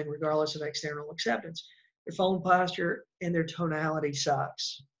you're doing, regardless of external acceptance. Their phone posture and their tonality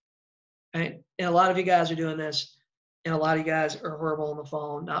sucks. Right? And a lot of you guys are doing this, and a lot of you guys are horrible on the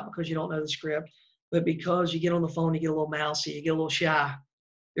phone, not because you don't know the script, but because you get on the phone, you get a little mousy, you get a little shy.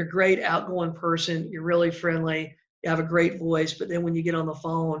 You're a great outgoing person, you're really friendly, you have a great voice, but then when you get on the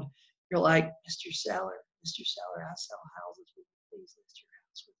phone, you're like, Mr. Seller, I sell houses. Would you please list your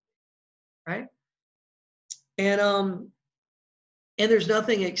house with me? Right? And there's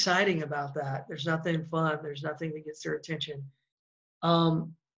nothing exciting about that. There's nothing fun. There's nothing that gets their attention.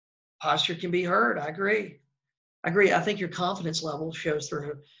 Posture can be hurt. I agree. I think your confidence level shows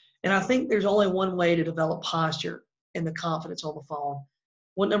through. And I think there's only one way to develop posture and the confidence on the phone.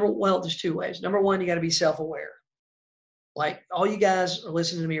 There's two ways. Number one, you got to be self-aware. Like all you guys are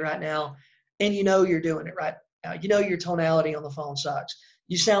listening to me right now, and you're doing it right now. Your tonality on the phone sucks.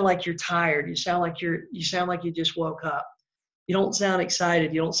 You sound like you're tired. You sound like you just woke up. You don't sound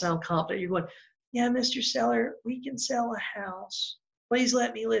excited. You don't sound confident. You're going, yeah, Mr. Seller, we can sell a house. Please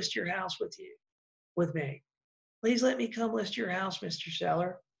let me list your house with me. Please let me come list your house, Mr.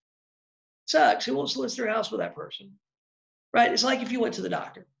 Seller. Sucks. Who wants to list their house with that person? Right? It's like if you went to the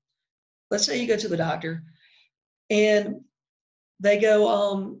doctor. Let's say you go to the doctor and they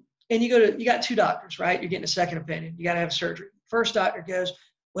go, and you got two doctors, right? You're getting a second opinion. You got to have surgery. First doctor goes,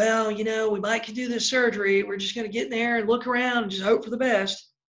 well, we might could do this surgery. We're just going to get in there and look around and just hope for the best,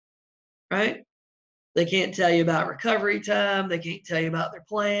 right? They can't tell you about recovery time. They can't tell you about their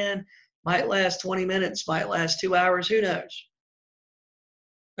plan. Might last 20 minutes, might last 2 hours. Who knows,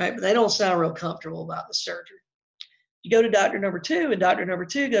 right? But they don't sound real comfortable about the surgery. You go to doctor number two, and doctor number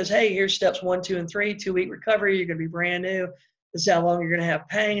two goes, hey, here's steps 1, 2, and 3, 2-week recovery. You're going to be brand new. This is how long you're going to have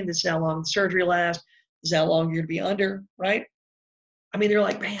pain. This is how long the surgery lasts. This is how long you're going to be under, right? I mean, they're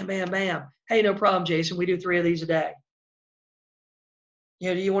like, bam, bam, bam. Hey, no problem, Jason. We do 3 of these a day.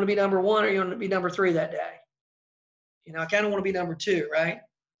 Do you want to be number 1 or you want to be number 3 that day? I kind of want to be number 2, right?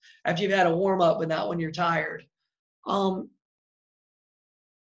 After you've had a warm up, but not when you're tired. But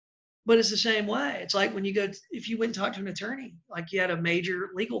it's the same way. It's like when if you went and talked to an attorney, like you had a major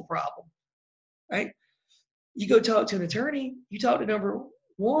legal problem, right? You go talk to an attorney, you talk to number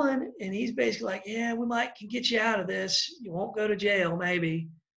 1, and he's basically like, yeah, we can get you out of this. You won't go to jail, maybe.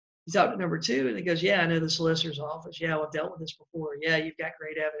 You talk to number 2, and he goes, yeah, I know the solicitor's office. Yeah, I've dealt with this before. Yeah, you've got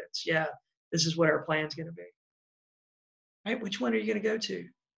great evidence. Yeah, this is what our plan's going to be. Right? Which one are you going to go to?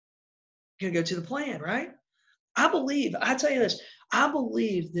 You're going to go to the plan, right? I tell you this, I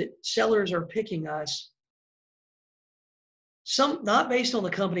believe that sellers are picking us, not based on the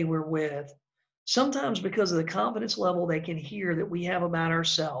company we're with, sometimes because of the confidence level they can hear that we have about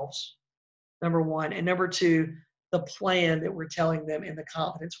ourselves, number 1. And number 2, the plan that we're telling them and the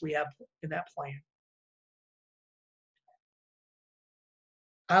confidence we have in that plan.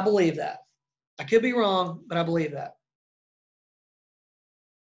 I believe that. I could be wrong, but I believe that.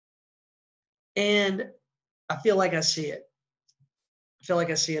 And I feel like I see it. I feel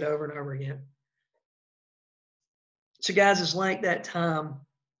like I see it over and over again. So guys, it's like that time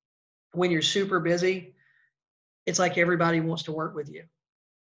when you're super busy, it's like everybody wants to work with you.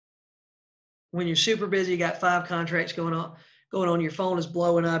 When you're super busy, you got 5 contracts going on, your phone is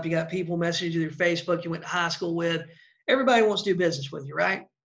blowing up, you got people messaging you through Facebook you went to high school with. Everybody wants to do business with you, right?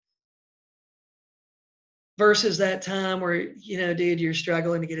 Versus that time where, dude, you're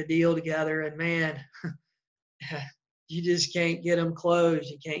struggling to get a deal together and man, you just can't get them closed.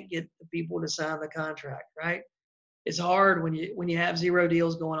 You can't get the people to sign the contract, right? It's hard when you have 0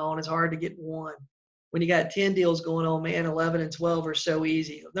 deals going on. It's hard to get one. When you got 10 deals going on, man, 11 and 12 are so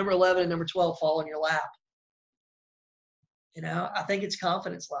easy. Number 11 and number 12 fall in your lap. I think it's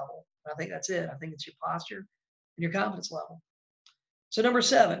confidence level. I think that's it. I think it's your posture and your confidence level. So number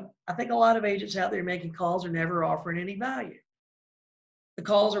 7, I think a lot of agents out there making calls are never offering any value. The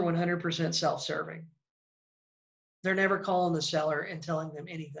calls are 100% self-serving. They're never calling the seller and telling them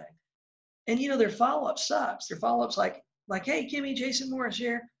anything. And their follow-up sucks. Their follow-up's like, hey, Kimmy, Jason Morris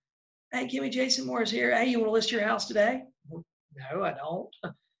here. Hey, Kimmy, Jason Morris here. Hey, you want to list your house today? Well, no, I don't.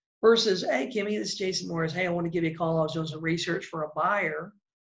 Versus, hey, Kimmy, this is Jason Morris. Hey, I want to give you a call. I was doing some research for a buyer.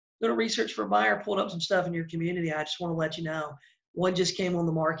 Doing research for a buyer, pulled up some stuff in your community. I just want to let you know. One just came on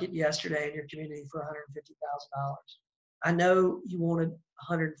the market yesterday in your community for $150,000. I know you wanted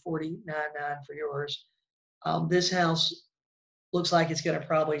 $149,900 for yours. This house looks like it's going to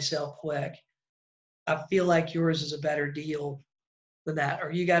probably sell quick. I feel like yours is a better deal than that,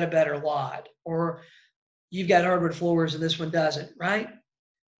 or you got a better lot, or you've got hardwood floors and this one doesn't, right?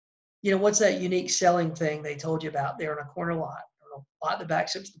 What's that unique selling thing they told you about there in a corner lot, or a lot that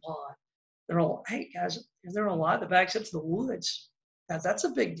backs up to the pond? Hey guys, is there a lot that backs up to the woods? That's a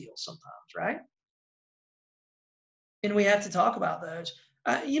big deal sometimes, right? And we have to talk about those.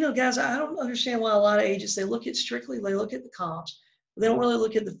 Guys, I don't understand why a lot of agents, they look at the comps. They don't really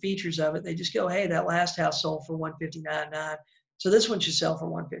look at the features of it. They just go, hey, that last house sold for $159,900, so this one should sell for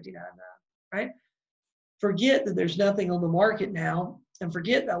 $159,900, right? Forget that there's nothing on the market now, and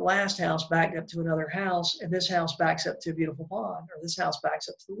forget that last house backed up to another house, and this house backs up to a beautiful pond, or this house backs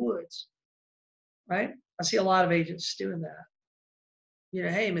up to the woods, right? I see a lot of agents doing that.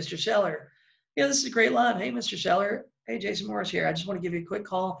 Hey, Mr. Seller, this is a great line. Hey, Mr. Seller. Hey, Jason Morris here. I just want to give you a quick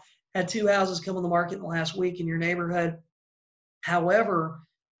call. Had 2 houses come on the market in the last week in your neighborhood. However,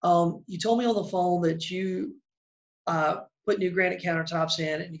 you told me on the phone that you put new granite countertops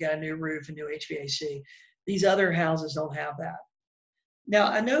in and you got a new roof and new HVAC. These other houses don't have that. Now,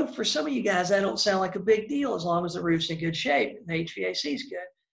 I know for some of you guys, that don't sound like a big deal as long as the roof's in good shape and the HVAC is good.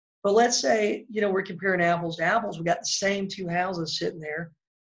 But let's say, we're comparing apples to apples. We got the same 2 houses sitting there.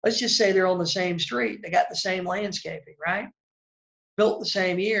 Let's just say they're on the same street. They got the same landscaping, right? Built the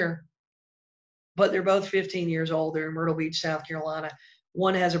same year, but they're both 15 years old. They're in Myrtle Beach, South Carolina.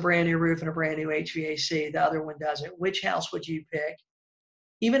 One has a brand new roof and a brand new HVAC. The other one doesn't. Which house would you pick?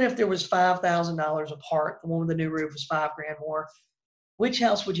 Even if there was $5,000 apart, the one with the new roof was $5,000 more. Which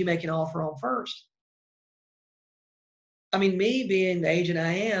house would you make an offer on first? I mean, me being the agent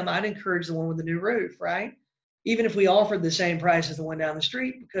I am, I'd encourage the one with the new roof, right? Even if we offered the same price as the one down the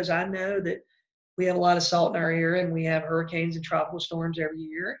street, because I know that we have a lot of salt in our area and we have hurricanes and tropical storms every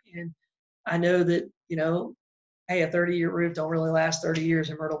year. And I know that, hey, a 30-year roof don't really last 30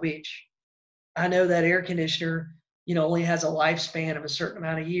 years in Myrtle Beach. I know that air conditioner, only has a lifespan of a certain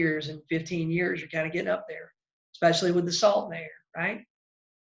amount of years, and 15 years, you're kind of getting up there, especially with the salt in the air, right?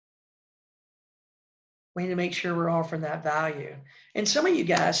 We need to make sure we're offering that value. And some of you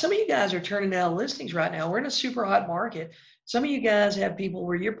guys are turning down listings right now. We're in a super hot market. Some of you guys have people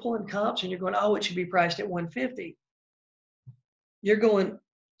where you're pulling comps and you're going, oh, it should be priced at 150. You're going,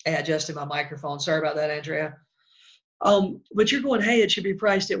 hey, I adjusted my microphone. Sorry about that, Andrea. But you're going, hey, it should be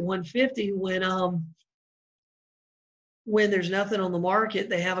priced at 150 when there's nothing on the market.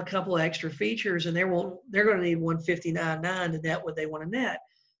 They have a couple of extra features and they're going to need 159.9 to net what they want to net.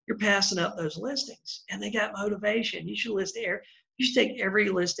 You're passing up those listings and they got motivation. You should you should take every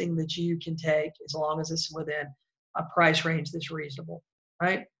listing that you can take as long as it's within a price range that's reasonable,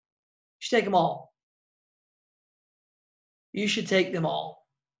 right? You should take them all. You should take them all.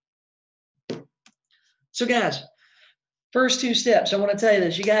 So guys, first 2 steps, I want to tell you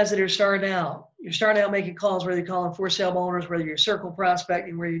this. You guys that are starting out, you're starting out making calls, whether you're calling for sale owners, whether you're circle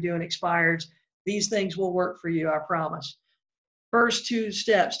prospecting, whether you're doing expireds, these things will work for you, I promise. First 2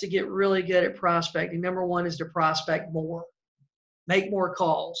 steps to get really good at prospecting. Number 1 is to prospect more. Make more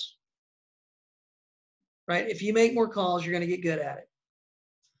calls. Right? If you make more calls, you're going to get good at it.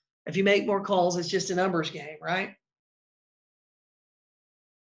 If you make more calls, it's just a numbers game, right?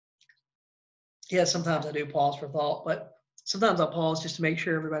 Yeah, sometimes I do pause for thought, but sometimes I pause just to make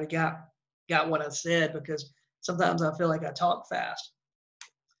sure everybody got what I said, because sometimes I feel like I talk fast.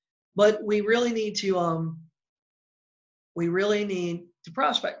 But we really need to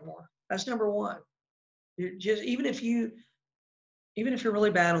prospect more. That's number 1. Even if you're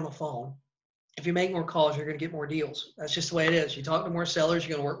really bad on the phone, if you make more calls, you're going to get more deals. That's just the way it is. You talk to more sellers,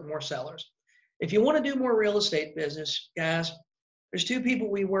 you're going to work with more sellers. If you want to do more real estate business, guys, there's 2 people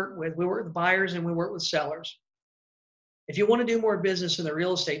we work with. We work with buyers and we work with sellers. If you want to do more business in the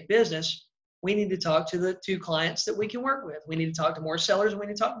real estate business, we need to talk to the 2 clients that we can work with. We need to talk to more sellers and we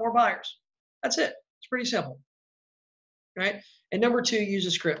need to talk to more buyers. That's it. It's pretty simple, right? And number two, use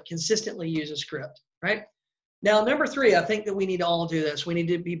a script. Consistently use a script, right? Now, number three, I think that we need to all do this. We need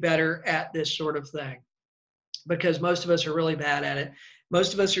to be better at this sort of thing because most of us are really bad at it.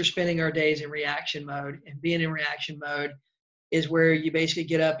 Most of us are spending our days in reaction mode, and being in reaction mode is where you basically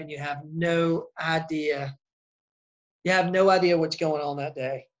get up and you have no idea. You have no idea what's going on that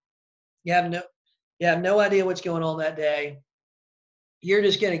day. You have no idea what's going on that day. You're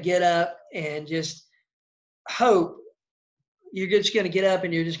just going to get up and just hope. You're just going to get up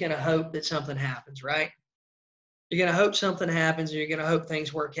and you're just going to hope that something happens, right? You're going to hope something happens, and you're going to hope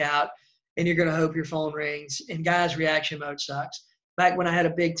things work out, and you're going to hope your phone rings. And guys, reaction mode sucks. Back when I had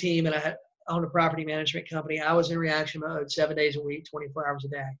a big team and I owned a property management company, I was in reaction mode 7 days a week, 24 hours a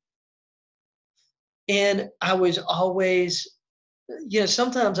day. And I was always,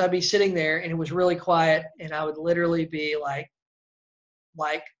 sometimes I'd be sitting there and it was really quiet, and I would literally be like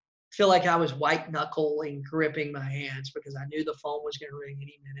feel like I was white knuckling, gripping my hands because I knew the phone was going to ring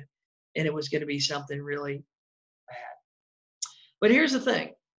any minute, and it was going to be something really bad. But here's the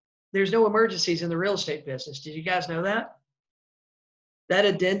thing. There's no emergencies in the real estate business. Did you guys know that? That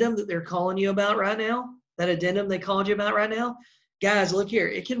addendum that they're calling you about right now, that addendum they called you about right now, guys, look here.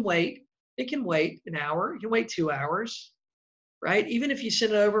 It can wait. It can wait an hour. It can wait 2 hours, right? Even if you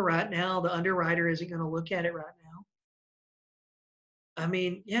send it over right now, the underwriter isn't going to look at it right now. I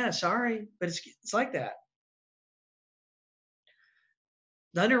mean, yeah, sorry, but it's like that.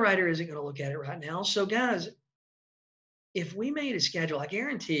 The underwriter isn't going to look at it right now. So guys, if we made a schedule, I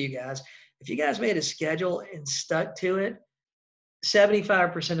guarantee you guys, if you guys made a schedule and stuck to it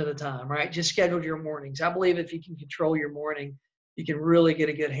 75% of the time, right? Just scheduled your mornings. I believe if you can control your morning, you can really get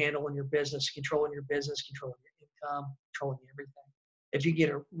a good handle on your business, controlling your business, controlling your income, controlling everything. If you get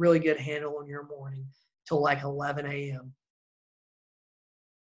a really good handle on your morning till like 11 a.m.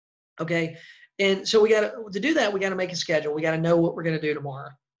 Okay. And so to do that, we got to make a schedule. We got to know what we're going to do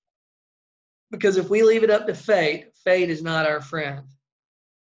tomorrow. Because if we leave it up to fate, fate is not our friend.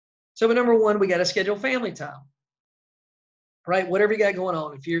 So number one, we got to schedule family time, right? Whatever you got going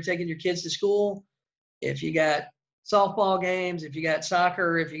on. If you're taking your kids to school, if you got softball games, if you got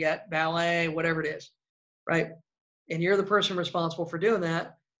soccer, if you got ballet, whatever it is, right? And you're the person responsible for doing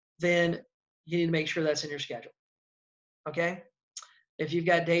that, then you need to make sure that's in your schedule. Okay? If you've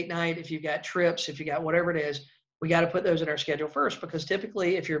got date night, if you've got trips, if you got whatever it is, we got to put those in our schedule first, because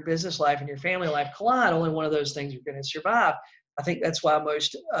typically if your business life and your family life collide, only one of those things are going to survive. I think that's why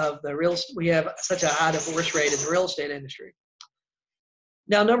most of we have such a high divorce rate in the real estate industry.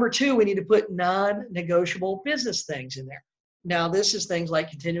 Now, number two, we need to put non-negotiable business things in there. Now, this is things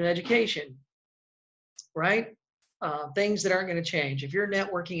like continuing education, right? Things that aren't going to change. If you're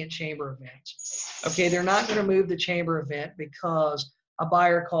networking at chamber events, okay, they're not going to move the chamber event because a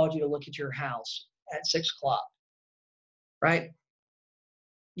buyer called you to look at your house at 6 o'clock, right?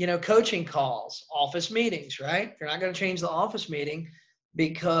 Coaching calls, office meetings, right? They're not going to change the office meeting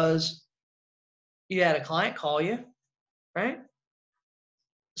because you had a client call you, right?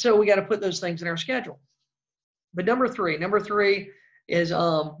 So we got to put those things in our schedule. But number three is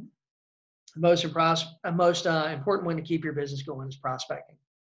the most important one to keep your business going is prospecting.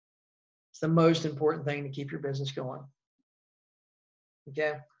 It's the most important thing to keep your business going.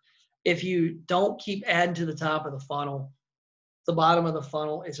 Okay. If you don't keep adding to the top of the funnel, the bottom of the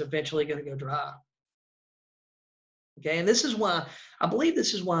funnel is eventually going to go dry. Okay. And this is why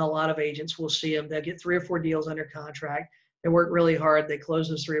a lot of agents will see them. They'll get 3 or 4 deals under contract. They work really hard. They close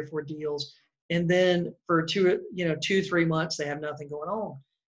those 3 or 4 deals. And then for 2-3 months, they have nothing going on.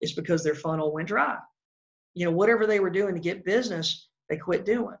 It's because their funnel went dry. Whatever they were doing to get business, they quit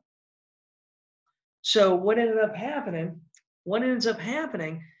doing. So what ends up happening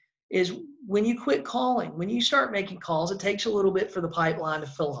is when you quit calling, when you start making calls, it takes a little bit for the pipeline to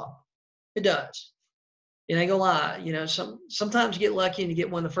fill up. It does. It ain't gonna lie. Sometimes you get lucky and you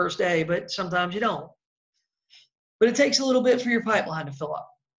get one the first day, but sometimes you don't. But it takes a little bit for your pipeline to fill up.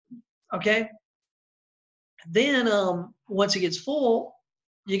 Okay. Then once it gets full,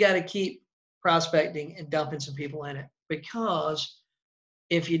 you got to keep prospecting and dumping some people in it, because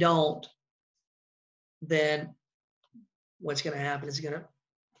if you don't, then what's going to happen is it's going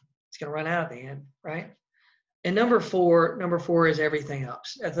to run out at the end, right? And number four is everything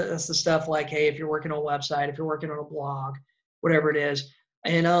else. That's the stuff like, hey, if you're working on a website, if you're working on a blog, whatever it is.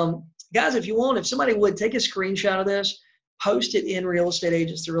 And guys, if somebody would take a screenshot of this, post it in Real Estate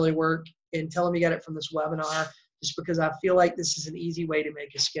Agents to Really Work, and tell them you got it from this webinar, just because I feel like this is an easy way to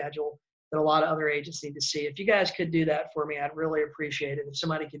make a schedule that a lot of other agents need to see. If you guys could do that for me, I'd really appreciate it. If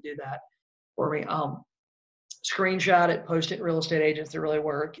somebody could do that for me, screenshot it, post it in Real Estate Agents to Really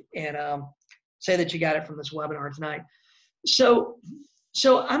Work, and say that you got it from this webinar tonight. So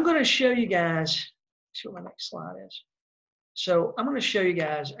I'm going to show you guys, see what my next slide is. So I'm going to show you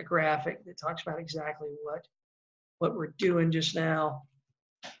guys a graphic that talks about exactly what we're doing just now.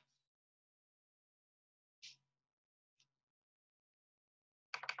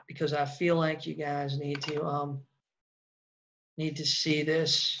 Because I feel like you guys need to see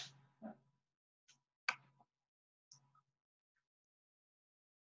this.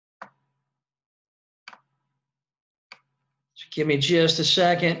 So give me just a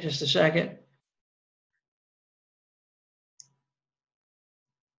second.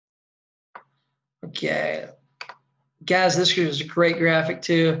 Okay. Guys, this is a great graphic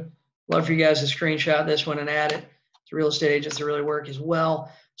too. Love for you guys to screenshot this one and add it to real estate agents to really work as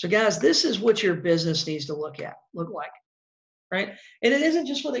well. So guys, this is what your business needs to look like, right? And it isn't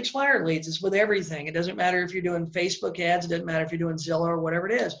just with expired leads, it's with everything. It doesn't matter if you're doing Facebook ads, it doesn't matter if you're doing Zillow or whatever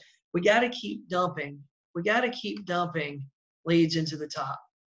it is. We got to keep dumping. We got to keep dumping leads into the top.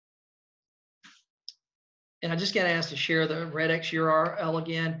 And I just got asked to share the Redx URL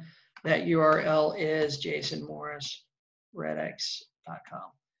again. That URL is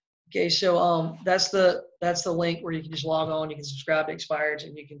jasonmorrisredx.com. Okay, so that's the link where you can just log on, you can subscribe to Expireds,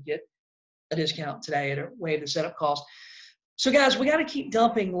 and you can get a discount today at a waive the setup cost. So guys, we got to keep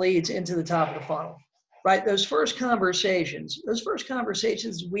dumping leads into the top of the funnel, right? Those first conversations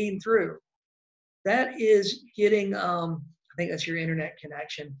weeding through, that is getting, I think that's your internet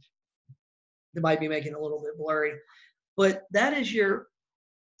connection. That might be making it a little bit blurry, but that is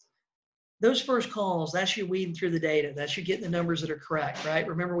those first calls, that's you weeding through the data. That's you getting the numbers that are correct, right?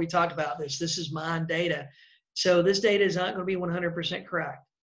 Remember, we talked about this. This is mine data. So this data is not going to be 100% correct.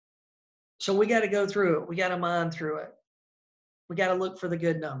 So we got to go through it. We got to mine through it. We got to look for the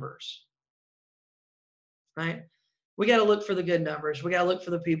good numbers, right? We got to look for the good numbers. We got to look for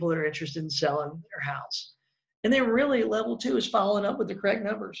the people that are interested in selling their house. And then really level 2 is following up with the correct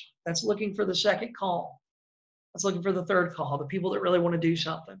numbers. That's looking for the second call. That's looking for the third call, the people that really want to do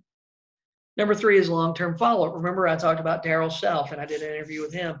something. Number 3 is long-term follow-up. Remember, I talked about Daryl Self, and I did an interview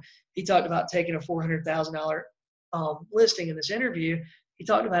with him. He talked about taking a $400,000 listing in this interview. He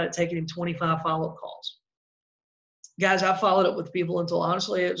talked about it taking him 25 follow-up calls. Guys, I followed up with people until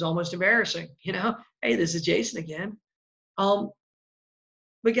honestly it was almost embarrassing. Hey, this is Jason again.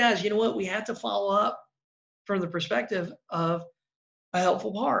 But guys, you know what? We have to follow up from the perspective of a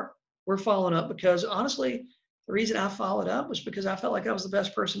helpful part. We're following up because honestly, the reason I followed up was because I felt like I was the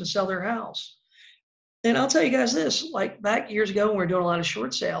best person to sell their house. And I'll tell you guys this, like back years ago when we were doing a lot of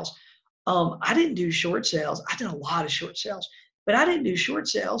short sales, I didn't do short sales. I did a lot of short sales, but I didn't do short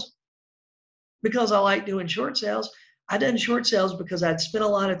sales because I like doing short sales. I done short sales because I'd spent a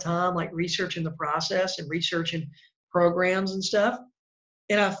lot of time like researching the process and researching programs and stuff.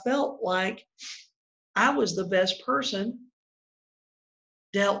 And I felt like I was the best person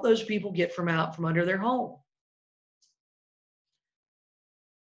to help those people get out from under their home.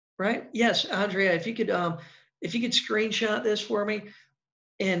 Right? Yes, Andrea, if you could screenshot this for me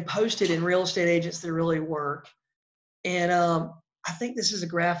and post it in Real Estate Agents That Really Work. And I think this is a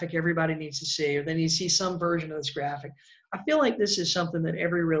graphic everybody needs to see, or they need to see some version of this graphic. I feel like this is something that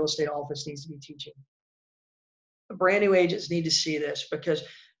every real estate office needs to be teaching. Brand new agents need to see this because,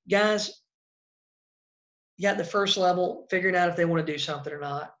 guys, you got the first level, figuring out if they want to do something or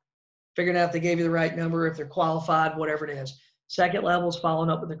not, figuring out if they gave you the right number, if they're qualified, whatever it is. Second level is following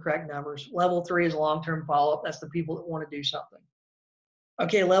up with the correct numbers. Level 3 is long-term follow-up. That's the people that want to do something.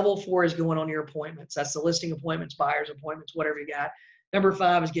 Okay, level 4 is going on your appointments. That's the listing appointments, buyers appointments, whatever you got. Number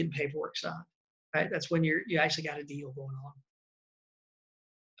 5 is getting paperwork signed. Right? That's when you actually got a deal going on.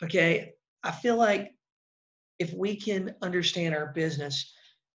 Okay, I feel like if we can understand our business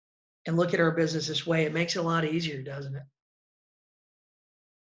and look at our business this way, it makes it a lot easier, doesn't it?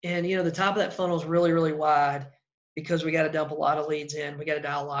 And the top of that funnel is really, really wide because we got to dump a lot of leads in. We got to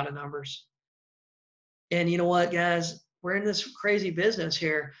dial a lot of numbers. And you know what, guys? We're in this crazy business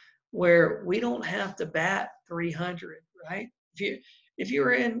here where we don't have to bat 300, right? If you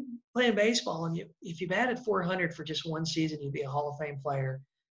were in playing baseball and if you batted 400 for just one season, you'd be a Hall of Fame player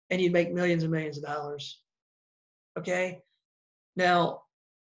and you'd make millions and millions of dollars. Okay? Now,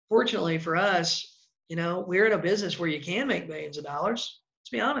 fortunately for us, we're in a business where you can make millions of dollars.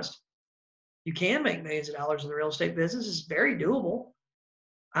 Let's be honest. You can make millions of dollars in the real estate business. It's very doable.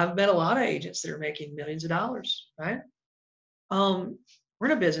 I've met a lot of agents that are making millions of dollars, right? We're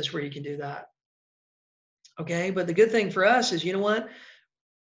in a business where you can do that. Okay, but the good thing for us is, you know what?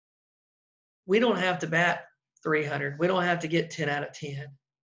 We don't have to bat 300. We don't have to get 10 out of 10.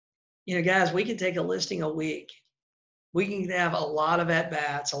 Guys, we can take a listing a week We can have a lot of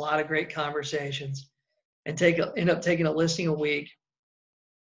at-bats, a lot of great conversations, and end up taking a listing a week,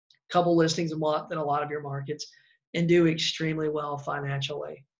 a couple listings a month in a lot of your markets, and do extremely well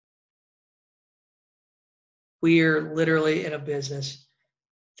financially. We are literally in a business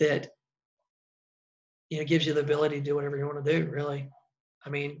that gives you the ability to do whatever you want to do, really. I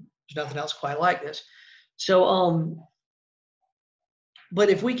mean, there's nothing else quite like this. So, but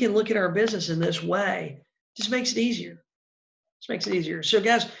if we can look at our business in this way, it just makes it easier. Just makes it easier. So,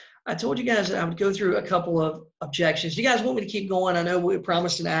 guys, I told you guys that I would go through a couple of objections. Do you guys want me to keep going? I know we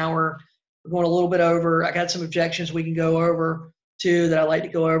promised an hour. We're going a little bit over. I got some objections we can go over too that I like to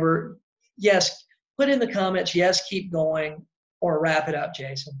go over. Yes, put in the comments, yes, keep going, or wrap it up,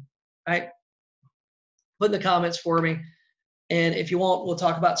 Jason. Right? Put in the comments for me. And if you want, we'll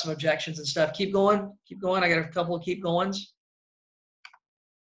talk about some objections and stuff. Keep going. Keep going. I got a couple of keep goings.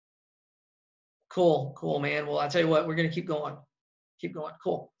 Cool. Cool, man. Well, I'll tell you what, we're going to keep going. Keep going.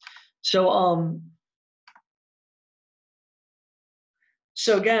 Cool.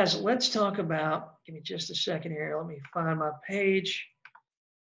 So guys, let's talk about, give me just a second here. Let me find my page.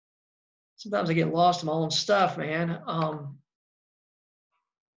 Sometimes I get lost in my own stuff, man.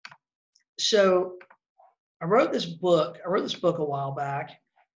 So I wrote this book a while back.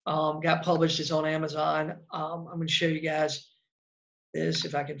 Got published. It's on Amazon. I'm going to show you guys this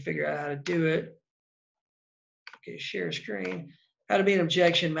if I can figure out how to do it. Okay, share screen. How to be an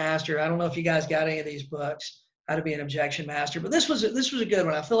objection master. I don't know if you guys got any of these books. How to be an objection master, but this was a good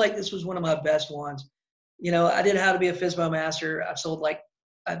one. I feel like this was one of my best ones. I did How to Be a FSBO Master. I've sold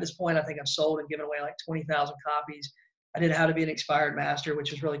at this point, I think I've sold and given away like 20,000 copies. I did How to Be an Expired Master,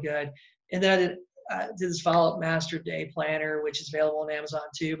 which was really good. And then I did this Follow-Up Master Day Planner, which is available on Amazon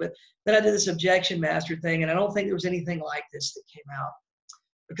too. But then I did this Objection Master thing, and I don't think there was anything like this that came out.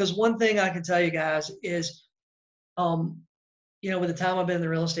 Because one thing I can tell you guys is, with the time I've been in the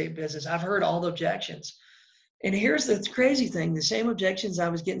real estate business, I've heard all the objections. And here's the crazy thing. The same objections I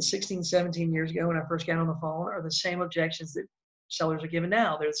was getting 16, 17 years ago when I first got on the phone are the same objections that sellers are giving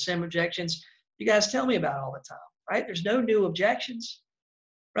now. They're the same objections you guys tell me about all the time, right? There's no new objections,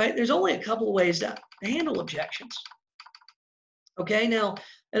 right? There's only a couple of ways to handle objections. Okay, now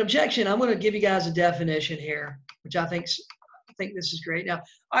an objection, I'm going to give you guys a definition here, which I think this is great. Now,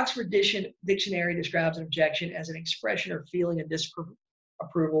 Oxford Dictionary describes an objection as an expression or feeling of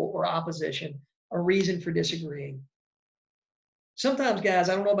disapproval or opposition, a reason for disagreeing. Sometimes, guys,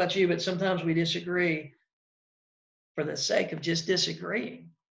 I don't know about you, but sometimes we disagree for the sake of just disagreeing.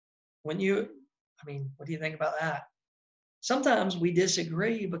 What do you think about that? Sometimes we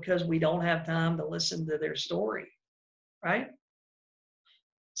disagree because we don't have time to listen to their story, right?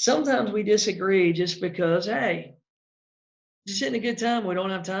 Sometimes we disagree just because, hey, just hitting a good time, we don't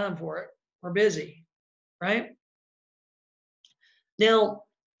have time for it. We're busy, right? Now,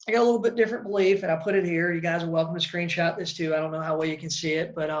 I got a little bit different belief, and I put it here. You guys are welcome to screenshot this too. I don't know how well you can see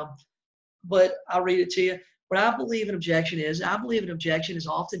it, but I'll read it to you. What I believe an objection is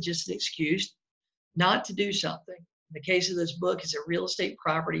often just an excuse not to do something. In the case of this book, it's a real estate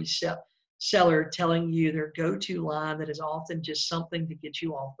property seller telling you their go-to line that is often just something to get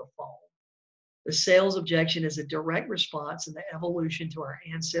you off the phone. The sales objection is a direct response in the evolution to our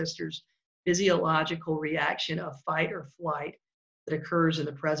ancestors' physiological reaction of fight or flight that occurs in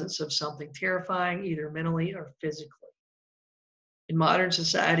the presence of something terrifying, either mentally or physically. In modern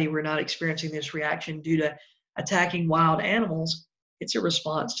society, we're not experiencing this reaction due to attacking wild animals. It's a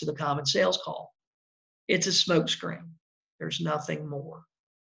response to the common sales call. It's a smokescreen. There's nothing more.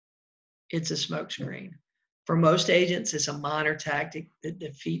 It's a smokescreen. For most agents, it's a minor tactic that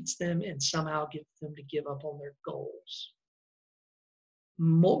defeats them and somehow gets them to give up on their goals.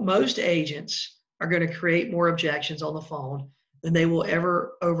 Most agents are going to create more objections on the phone than they will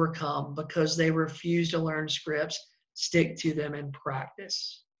ever overcome because they refuse to learn scripts, stick to them, and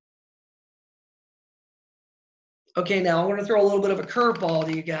practice. Okay, now I'm going to throw a little bit of a curveball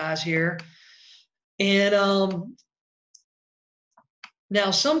to you guys here. And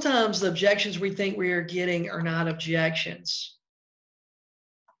now, sometimes the objections we think we are getting are not objections,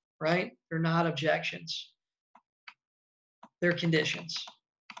 right? They're not objections. They're conditions,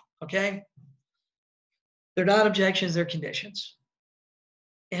 okay? They're not objections, they're conditions.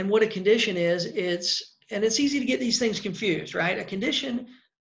 And what a condition is, and it's easy to get these things confused, right? A condition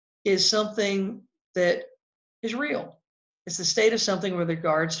is something that is real. It's the state of something with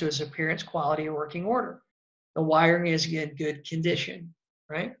regards to its appearance, quality, or working order. The wiring is in good condition,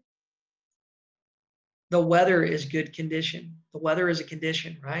 right? The weather is good condition. The weather is a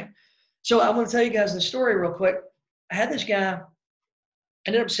condition, right? So I'm going to tell you guys the story real quick. I had this guy,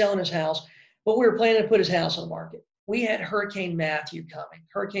 ended up selling his house, but we were planning to put his house on the market. we had Hurricane Matthew coming.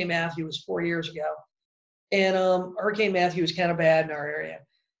 Hurricane Matthew was 4 years ago. And Hurricane Matthew was kind of bad in our area.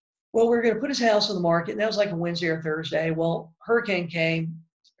 Well, we were going to put his house on the market, and that was like a Wednesday or Thursday. Well, hurricane came,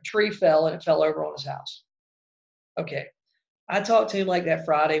 a tree fell, and it fell over on his house. Okay. I talked to him like that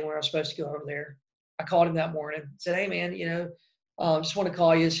Friday when I was supposed to go over there. I called him that morning, said, hey, man, just want to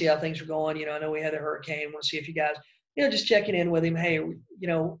call you, see how things are going. I know we had a hurricane. Want to see if you guys, just checking in with him. Hey,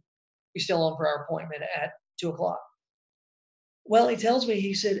 you still on for our appointment at 2:00. Well, he tells me,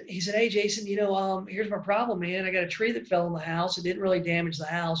 he said, hey, Jason, here's my problem, man. I got a tree that fell in the house. It didn't really damage the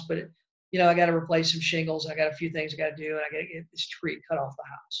house, but I got to replace some shingles. I got a few things I got to do, and I got to get this tree cut off the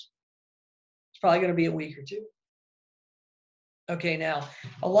house. It's probably going to be a week or two. Okay, now,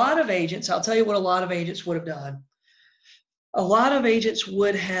 a lot of agents, I'll tell you what a lot of agents would have done. A lot of agents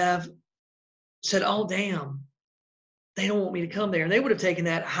would have said, oh, damn, they don't want me to come there. And they would have taken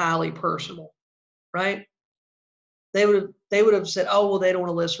that highly personal, right? They would have said, oh, well, they don't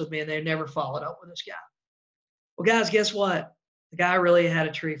want to list with me, and they never followed up with this guy. Well, guys, guess what? The guy really had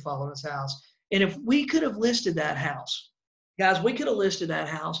a tree fall on his house. And if we could have listed that house, guys, we could have listed that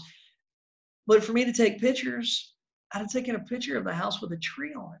house. But for me to take pictures, I'd have taken a picture of the house with a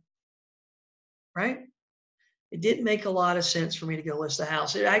tree on it, right? It didn't make a lot of sense for me to go list the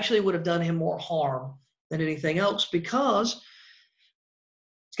house. It actually would have done him more harm than anything else because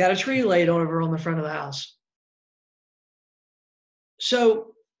it's got a tree laid over on the front of the house.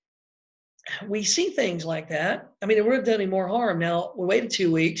 So we see things like that. I mean, it would have done him more harm. Now, we waited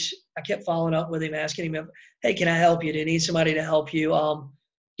 2 weeks. I kept following up with him, asking him, hey, can I help you? Do you need somebody to help you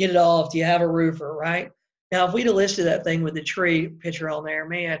get it off? Do you have a roofer, right? Now, if we'd have listed that thing with the tree picture on there,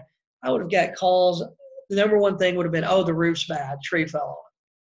 man, I would have got calls. The number one thing would have been, oh, the roof's bad. Tree fell on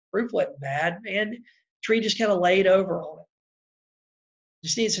it. Roof wasn't bad, man. Tree just kind of laid over on it.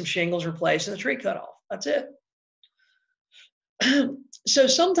 Just need some shingles replaced and the tree cut off. That's it. So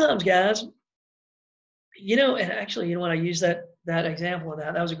sometimes, guys, and actually, when I use that example of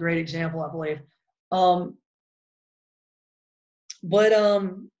that was a great example, I believe. But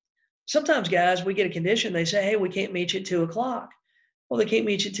sometimes, guys, we get a condition. They say, hey, we can't meet you at 2:00. Well, they can't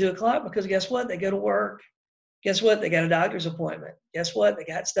meet you at 2:00 because guess what? They go to work. Guess what? They got a doctor's appointment. Guess what? They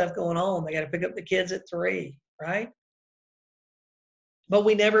got stuff going on. They got to pick up the kids at 3, right? But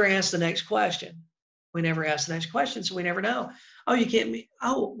we never ask the next question. We never ask the next question, so we never know. Oh, you can't meet.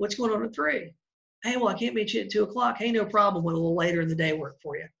 Oh, what's going on at 3? Hey, well, I can't meet you at 2:00. Hey, no problem. Will a little later in the day work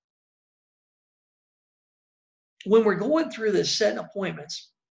for you? When we're going through this setting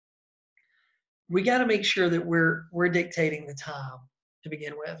appointments, we got to make sure that we're dictating the time to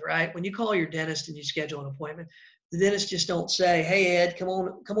begin with, right? When you call your dentist and you schedule an appointment, the dentist just don't say, hey, Ed, come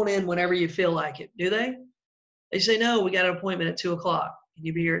on in whenever you feel like it, do they? They say, no, we got an appointment at 2:00. Can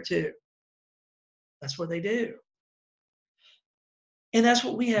you be here at 2? That's what they do. And that's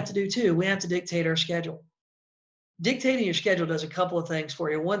what we have to do too. We have to dictate our schedule. Dictating your schedule does a couple of things for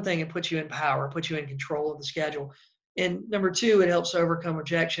you. One thing, it puts you in power, puts you in control of the schedule. And number two, it helps overcome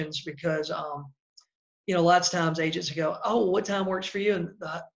rejections because, lots of times agents go, oh, what time works for you? And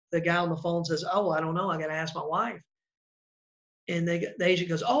the guy on the phone says, oh, I don't know. I got to ask my wife. And the agent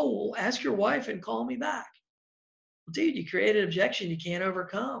goes, oh, well, ask your wife and call me back. Well, dude, you created an objection you can't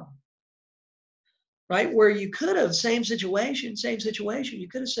overcome. Right? Where you could have, same situation, you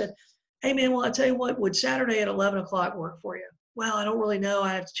could have said, hey, man, well, I tell you what, would Saturday at 11 o'clock work for you? Well, I don't really know.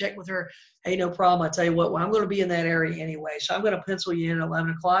 I have to check with her. Hey, no problem. I tell you what, well, I'm going to be in that area anyway. So I'm going to pencil you in at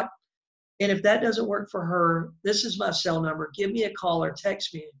 11 o'clock. And if that doesn't work for her, this is my cell number. Give me a call or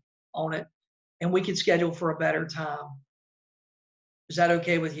text me on it, and we can schedule for a better time. Is that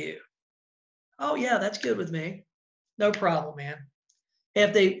okay with you? Oh, yeah, that's good with me. No problem, man.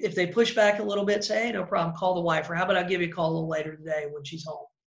 If they push back a little bit, say, hey, no problem, call the wife. Or how about I'll give you a call a little later today when she's home.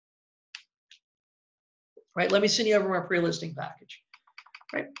 Right? Let me send you over my pre-listing package.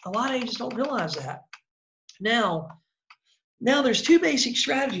 Right? A lot of agents don't realize that. Now there's 2 basic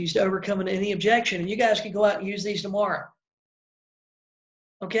strategies to overcoming any objection, and you guys can go out and use these tomorrow.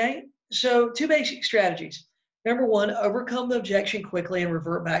 Okay? So 2 basic strategies. Number 1, overcome the objection quickly and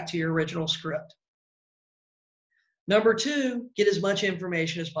revert back to your original script. Number 2, get as much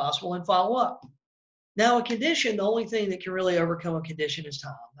information as possible and follow up. Now, a condition, the only thing that can really overcome a condition is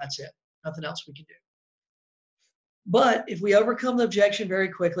time. That's it. Nothing else we can do. But if we overcome the objection very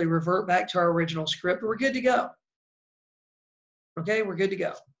quickly, revert back to our original script, we're good to go. Okay, we're good to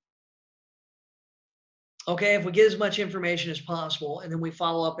go. Okay, if we get as much information as possible and then we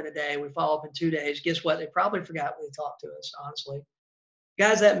follow up in a day, we follow up in 2 days, guess what? They probably forgot when they talked to us, honestly.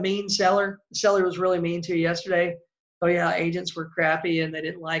 Guys, that mean seller, the seller was really mean to you yesterday. Oh yeah, agents were crappy and they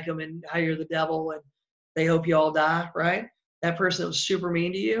didn't like them and how you're the devil. And They hope you all die, right? That person that was super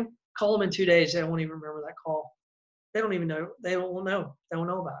mean to you, call them in 2 days. They won't even remember that call. They don't even know. They don't know. They don't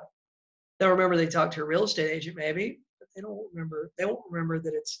know about it. They'll remember they talked to a real estate agent maybe, but they don't remember. They won't remember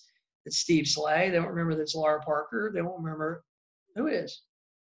that it's Steve Slay. They won't remember that it's Laura Parker. They won't remember who it is,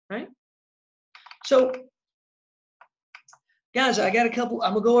 right? So, guys, I got a couple.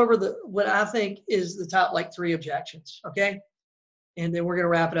 I'm gonna go over what I think is the top like 3 objections, okay? And then we're gonna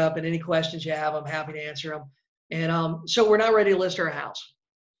wrap it up. And any questions you have, I'm happy to answer them. And so we're not ready to list our house.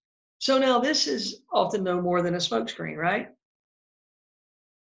 So now this is often no more than a smokescreen, right?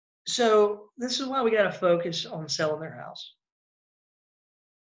 So this is why we got to focus on selling their house,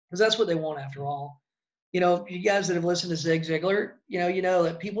 because that's what they want after all. You know, you guys that have listened to Zig Ziglar, you know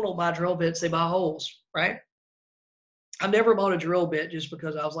that people don't buy drill bits, they buy holes, right? I've never bought a drill bit just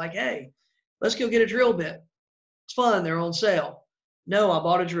because I was like, hey, let's go get a drill bit. It's fun, they're on sale. No, I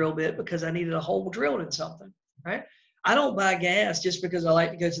bought a drill bit because I needed a hole drilled in something, right? I don't buy gas just because I like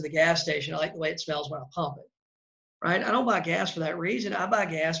to go to the gas station. I like the way it smells when I pump it, right? I don't buy gas for that reason. I buy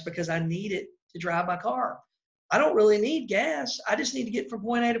gas because I need it to drive my car. I don't really need gas. I just need to get from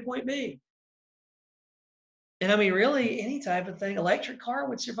point A to point B. And I mean, really, any type of thing, electric car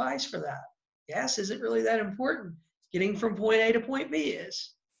would suffice for that. Gas isn't really that important. Getting from point A to point B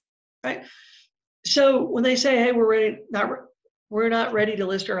is, right? So when they say, hey, we're not ready to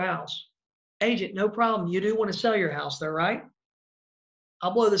list our house. Agent, no problem. You do want to sell your house though, right? I'll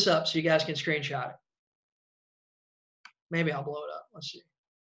blow this up so you guys can screenshot it. Maybe I'll blow it up. Let's see.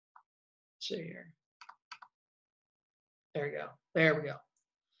 Let's see here. There we go. There we go.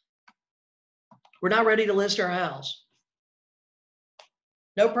 We're not ready to list our house.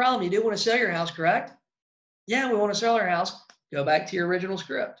 No problem. You do want to sell your house, correct? Yeah, we want to sell our house. Go back to your original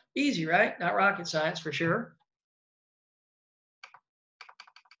script. Easy, right? Not rocket science for sure.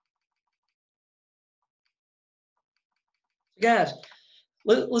 Guys,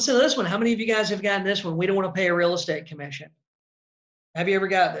 listen to this one. How many of you guys have gotten this one? We don't want to pay a real estate commission. Have you ever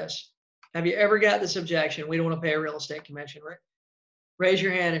got this? Have you ever got this objection? We don't want to pay a real estate commission, right? Raise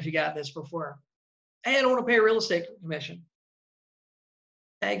your hand if you got this before. Hey, I don't want to pay a real estate commission.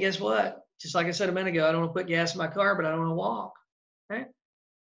 Hey, guess what? Just like I said a minute ago, I don't want to put gas in my car, but I don't want to walk, right?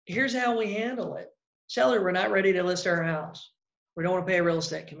 Here's how we handle it. Seller, we're not ready to list our house. We don't want to pay a real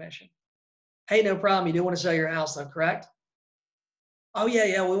estate commission. Hey, no problem. You do want to sell your house though, correct? Oh,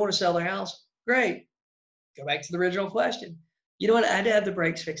 yeah, we want to sell their house. Great. Go back to the original question. You know what? I had to have the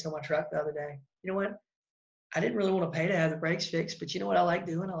brakes fixed on my truck the other day. You know what? I didn't really want to pay to have the brakes fixed, but you know what I like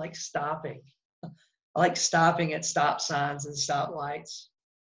doing? I like stopping. I like stopping at stop signs and stop lights.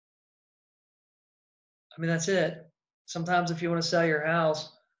 I mean, that's it. Sometimes if you want to sell your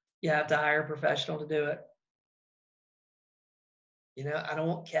house, you have to hire a professional to do it. You know, I don't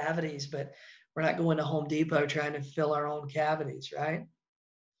want cavities, but we're not going to Home Depot trying to fill our own cavities, right?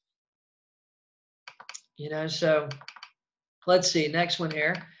 You know, so let's see, next one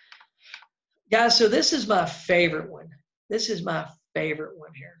here. Guys, so this is my favorite one. This is my favorite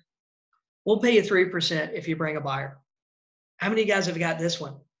one here. We'll pay you 3% if you bring a buyer. How many of you guys have got this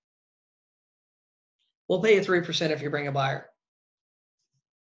one? We'll pay you 3% if you bring a buyer.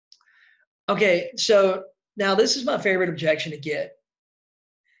 Okay, so now this is my favorite objection to get.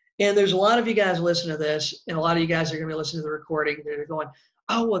 And there's a lot of you guys listening to this, and a lot of you guys are going to be listening to the recording. They're going,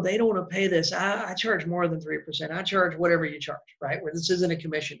 oh, well, they don't want to pay this. I charge more than 3%. I charge whatever you charge, right? Where this isn't a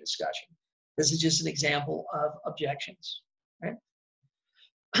commission discussion. This is just an example of objections, right?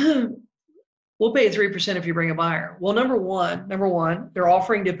 We'll pay you 3% if you bring a buyer. Well, number one, they're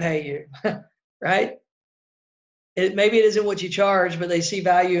offering to pay you, right? Maybe it isn't what you charge, but they see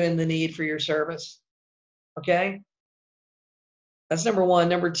value in the need for your service, okay? That's number one.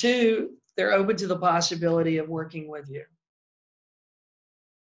 Number two, they're open to the possibility of working with you.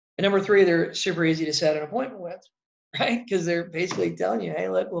 And number three, they're super easy to set an appointment with, right? Because they're basically telling you, hey,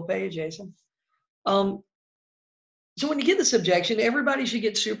 look, we'll pay you, Jason. So when you get this objection, everybody should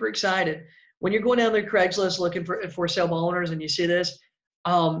get super excited. When you're going down there Craigslist looking for sale by owners and you see this,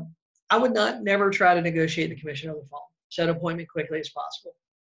 I would never try to negotiate the commission over the phone. Set an appointment quickly as possible.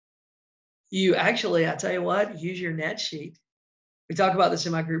 You actually, I tell you what, use your net sheet. We talk about this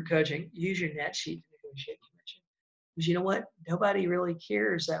in my group coaching. Use your net sheet to negotiate commission. Because you know what? Nobody really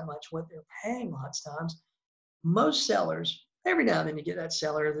cares that much what they're paying lots of times. Most sellers, every now and then you get that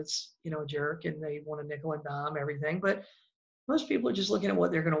seller that's, you know, a jerk and they want a nickel and dime everything. But most people are just looking at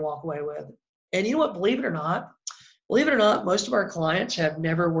what they're going to walk away with. And you know what? Believe it or not, most of our clients have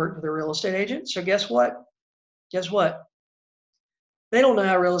never worked with a real estate agent. So guess what? They don't know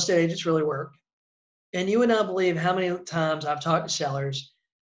how real estate agents really work. And you would not believe how many times I've talked to sellers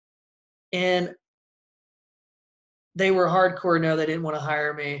and they were hardcore. No, they didn't want to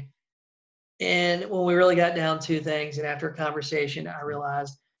hire me. And when we really got down to things, and after a conversation, I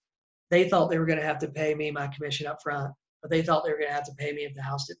realized they thought they were going to have to pay me my commission up front, but they thought they were going to have to pay me if the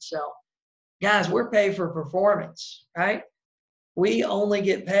house didn't sell. Guys, we're paid for performance, right? We only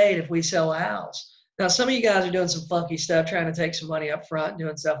get paid if we sell a house. Now, some of you guys are doing some funky stuff, trying to take some money up front,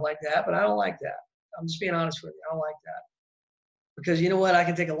 doing stuff like that, but I don't like that. I'm just being honest with you. I don't like that. Because you know what? I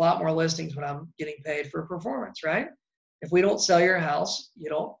can take a lot more listings when I'm getting paid for performance, right? If we don't sell your house, you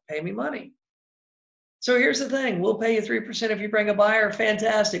don't pay me money. So here's the thing. We'll pay you 3% if you bring a buyer.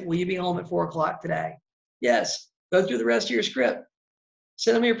 Fantastic. Will you be home at 4 o'clock today? Yes. Go through the rest of your script.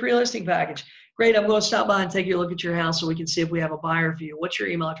 Send them your pre-listing package. Great. I'm going to stop by and take a look at your house so we can see if we have a buyer for you. What's your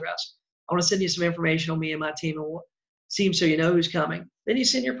email address? I want to send you some information on me and my team so you know who's coming. Then you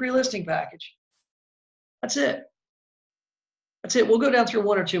send your pre-listing package. That's it. That's it. We'll go down through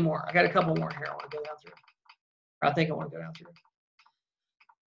one or two more. I got a couple more here I want to go down through. I think I want to go down through.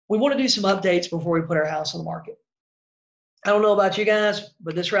 We want to do some updates before we put our house on the market. I don't know about you guys,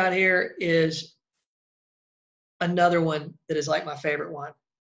 but this right here is another one that is like my favorite one.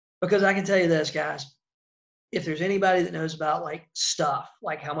 Because I can tell you this, guys, if there's anybody that knows about like stuff,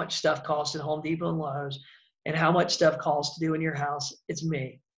 like how much stuff costs at Home Depot and Lowe's and how much stuff costs to do in your house, it's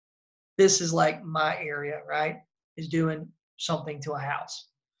me. This is like my area, right? Is doing something to a house.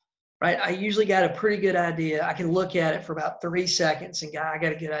 Right? I usually got a pretty good idea. I can look at it for about 3 seconds and I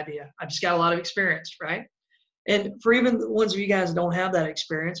got a good idea. I just got a lot of experience, right? And for even the ones of you guys that don't have that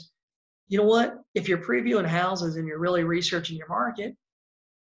experience, you know what? If you're previewing houses and you're really researching your market,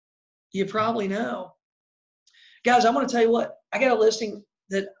 you probably know. Guys, I'm going to tell you what. I got a listing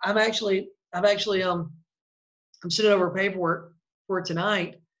that I'm sending over paperwork for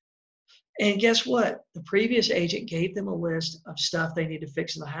tonight. And guess what? The previous agent gave them a list of stuff they need to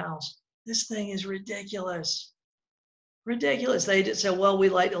fix in the house. This thing is ridiculous. Ridiculous. They just said, well, we'd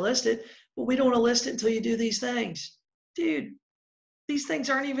like to list it, but we don't want to list it until you do these things. Dude, these things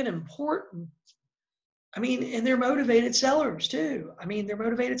aren't even important. I mean, and they're motivated sellers too. I mean, they're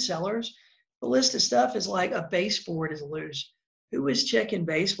motivated sellers. The list of stuff is like a baseboard is loose. Who was checking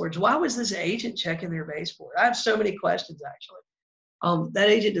baseboards? Why was this agent checking their baseboard? I have so many questions actually. That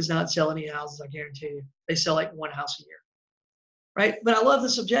agent does not sell any houses, I guarantee you. They sell like one house a year, right? But I love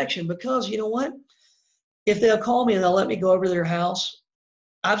this objection because you know what? If they'll call me and they'll let me go over their house,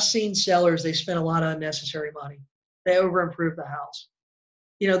 I've seen sellers, they spend a lot of unnecessary money. They over-improve the house.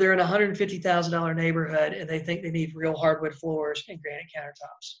 You know, they're in a $150,000 neighborhood and they think they need real hardwood floors and granite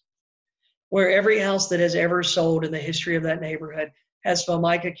countertops. Where every house that has ever sold in the history of that neighborhood has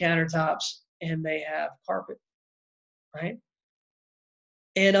Formica countertops and they have carpet, right?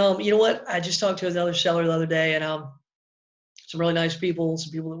 And you know what? I just talked to another seller the other day, and some really nice people,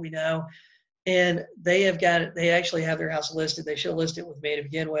 some people that we know, and they actually have their house listed. They should have listed it with me to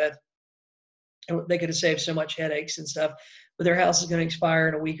begin with. And they could have saved so much headaches and stuff. But their house is going to expire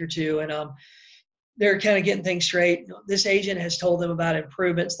in a week or two, and they're kind of getting things straight. This agent has told them about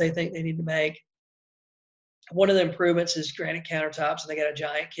improvements they think they need to make. One of the improvements is granite countertops, and they got a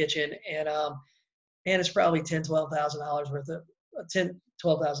giant kitchen, and it's probably $10,000-$12,000 worth of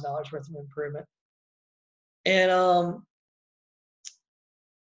 $12,000 worth of improvement. And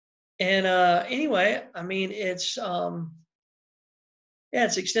anyway, I mean, it's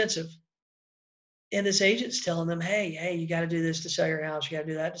it's extensive. And this agent's telling them, hey, you got to do this to sell your house. You got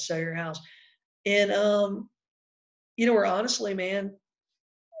to do that to sell your house. And you know, or honestly, man,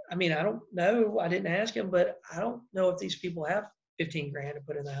 I mean, I don't know. I didn't ask him, but I don't know if these people have 15 grand to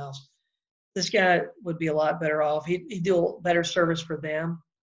put in the house. This guy would be a lot better off. He'd do a better service for them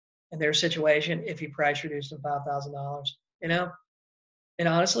and their situation if he price reduced them $5,000, you know? And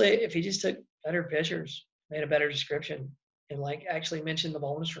honestly, if he just took better pictures, made a better description, and like actually mentioned the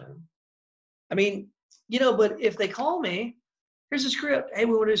bonus room. I mean, you know, but if they call me, here's the script. Hey,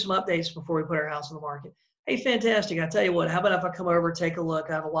 we want to do some updates before we put our house on the market. Hey, fantastic. I tell you what, how about if I come over, take a look?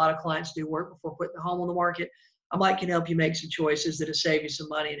 I have a lot of clients do work before putting the home on the market. I might can help you make some choices that'll save you some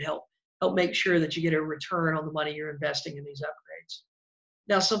money and help make sure that you get a return on the money you're investing in these upgrades.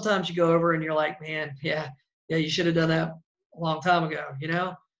 Now, sometimes you go over and you're like, man, yeah, you should have done that a long time ago, you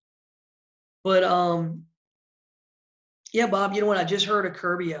know? But, yeah, Bob, you know what? I just heard of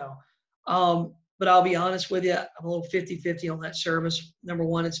Curbio. But I'll be honest with you, I'm a little 50-50 on that service. Number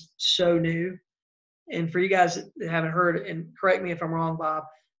one, it's so new. And for you guys that haven't heard, and correct me if I'm wrong, Bob,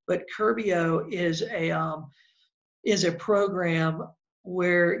 but Curbio is a program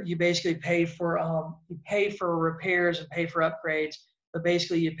where you basically pay for repairs and pay for upgrades, but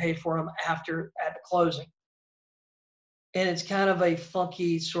basically you pay for them at the closing. And it's kind of a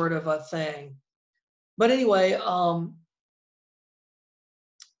funky sort of a thing. But anyway, yeah,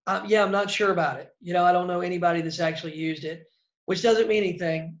 I'm not sure about it. I don't know anybody that's actually used it, which doesn't mean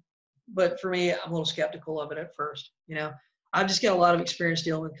anything. But for me, I'm a little skeptical of it at first. I've just got a lot of experience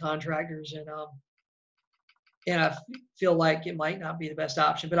dealing with contractors, and I feel like it might not be the best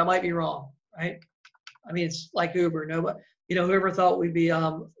option, but I might be wrong, right? I mean, it's like Uber. Nobody, whoever thought we'd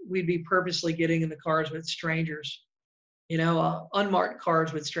be purposely getting in the cars with strangers, unmarked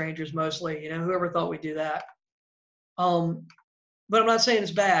cars with strangers mostly. Whoever thought we'd do that. But I'm not saying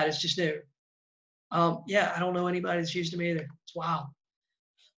it's bad. It's just new. Yeah, I don't know anybody that's used them either. It's wild.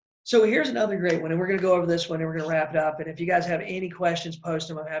 So here's another great one, and we're going to go over this one, and we're going to wrap it up. And if you guys have any questions, post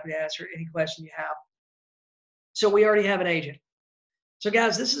them. I'm happy to answer any question you have. So we already have an agent. So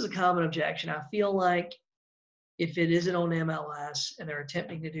guys, this is a common objection. I feel like if it isn't on MLS and they're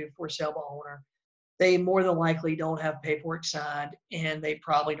attempting to do for sale by owner, they more than likely don't have paperwork signed, and they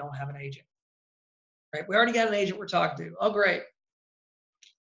probably don't have an agent. Right? We already got an agent we're talking to. Oh, great.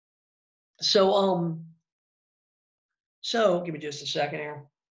 So give me just a second here.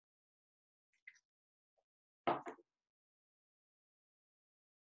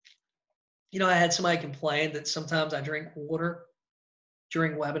 I had somebody complain that sometimes I drink water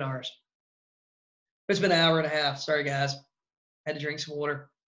during webinars. It's been an hour and a half. Sorry, guys. Had to drink some water.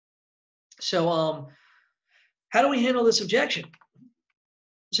 So how do we handle this objection?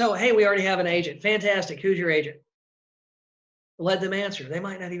 So, hey, we already have an agent. Fantastic. Who's your agent? Let them answer. They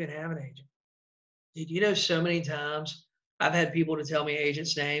might not even have an agent. Dude, so many times I've had people to tell me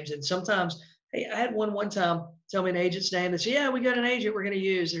agents' names, and sometimes, hey, I had one time tell me an agent's name. They say, yeah, we got an agent we're going to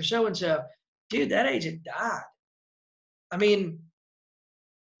use. They're so-and-so. Dude, that agent died. I mean,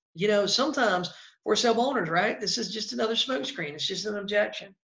 sometimes for sale owners, right? This is just another smokescreen. It's just an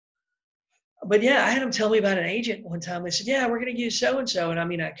objection. But yeah, I had them tell me about an agent one time. They said, yeah, we're going to use so-and-so. And I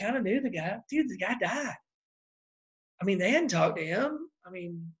mean, I kind of knew the guy. Dude, the guy died. I mean, they hadn't talked to him. I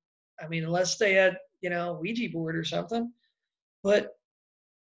mean, unless they had, Ouija board or something. But,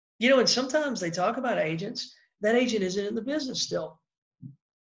 and sometimes they talk about agents. That agent isn't in the business still.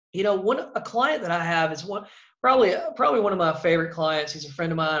 A client that I have is probably one of my favorite clients. He's a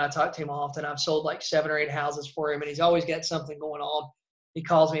friend of mine. I talk to him often. I've sold like 7 or 8 houses for him, and he's always got something going on he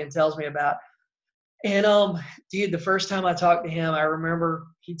calls me and tells me about. And dude, the first time I talked to him, I remember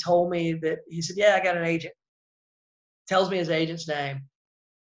he told me that he said, yeah, I got an agent. Tells me his agent's name.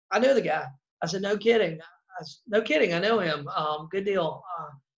 I knew the guy. I said, no kidding. No kidding. I know him. Good deal.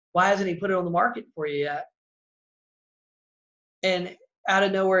 Why hasn't he put it on the market for you yet? And out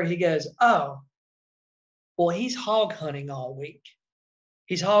of nowhere, he goes, oh, well, he's hog hunting all week.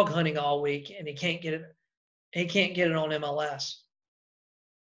 He's hog hunting all week, and he can't get it. He can't get it on MLS.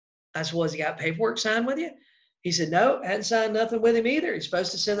 I said, well, has he got paperwork signed with you? He said, no, hadn't signed nothing with him either. He's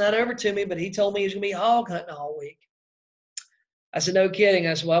supposed to send that over to me, but he told me he's going to be hog hunting all week. I said, no kidding.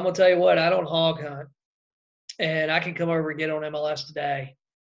 I said, well, I'm going to tell you what, I don't hog hunt, and I can come over and get on MLS today.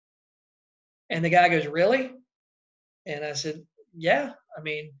 And the guy goes, really? And I said, yeah. I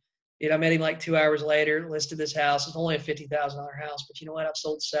mean, I met him like 2 hours later, listed this house. It's only a $50,000 house, but you know what? I've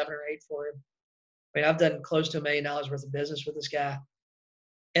sold 7 or 8 for him. I mean, I've done close to $1 million worth of business with this guy.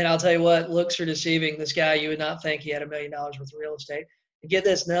 And I'll tell you what, looks are deceiving. This guy, you would not think he had $1 million worth of real estate. And get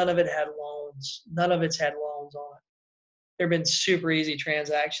this, none of it had loans. None of it's had loans on it. There have been super easy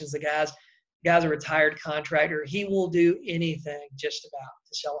transactions. The guy's a retired contractor. He will do anything just about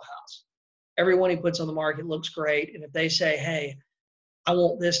to sell a house. Everyone he puts on the market looks great. And if they say, hey, I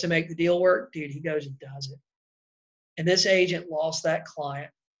want this to make the deal work, dude, he goes and does it. And this agent lost that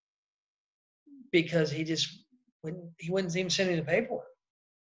client because he wouldn't even send him the paperwork.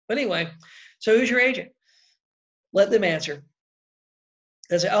 But anyway, so who's your agent? Let them answer.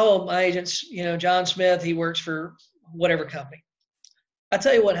 They say, oh, my agent's, John Smith, he works for whatever company. I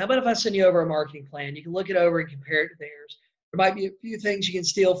tell you what, how about if I send you over a marketing plan? You can look it over and compare it to theirs. There might be a few things you can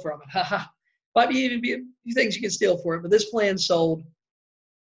steal from it. Might be even be a few things you can steal for it, but this plan sold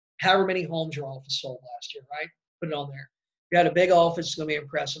however many homes your office sold last year, right? Put it on there. If you had a big office, it's going to be an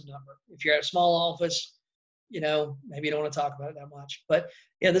impressive number. If you're at a small office, maybe you don't want to talk about it that much. But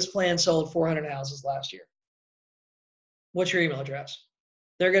yeah, this plan sold 400 houses last year. What's your email address?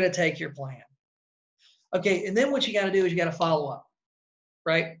 They're going to take your plan. Okay, and then what you got to do is you got to follow up,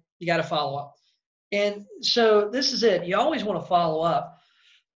 right? You got to follow up. And so this is it. You always want to follow up.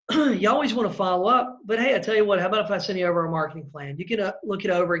 You always want to follow up. But hey, I tell you what, how about if I send you over a marketing plan? You can look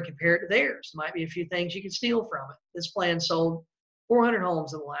it over and compare it to theirs. There might be a few things you can steal from it. This plan sold 400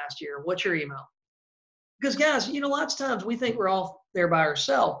 homes in the last year. What's your email? Because guys, lots of times we think we're all there by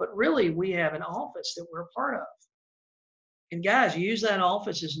ourselves, but really we have an office that we're a part of. And guys, use that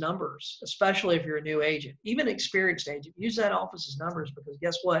office as numbers, especially if you're a new agent, even experienced agent. Use that office as numbers because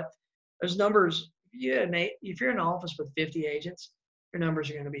guess what? Those numbers, if you're in an office with 50 agents, your numbers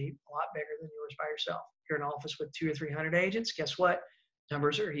are going to be a lot bigger than yours by yourself. If you're in an office with 200 or 300 agents, guess what?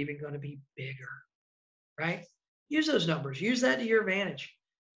 Numbers are even going to be bigger, right? Use those numbers. Use that to your advantage.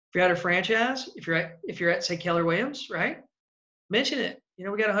 If you're at a franchise, if you're at say Keller Williams, right? Mention it. We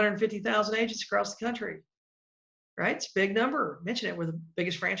got 150,000 agents across the country, right? It's a big number. Mention it. We're the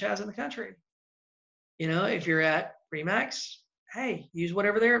biggest franchise in the country. If you're at Remax, hey, use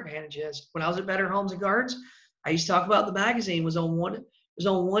whatever their advantage is. When I was at Better Homes and Gardens, I used to talk about the magazine was on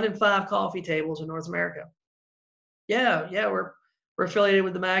 1 in 5 coffee tables in North America. Yeah, we're affiliated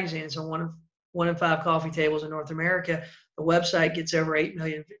with the magazine. It's on 1 in 5 coffee tables in North America. The website gets over 8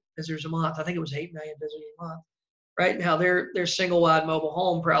 million visitors a month. I think it was 8 million visitors a month. Right now, their single wide mobile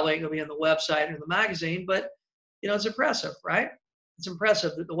home probably ain't gonna be on the website or the magazine, but it's impressive, right? It's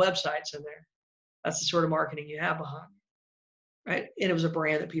impressive that the website's in there. That's the sort of marketing you have behind you, right? And it was a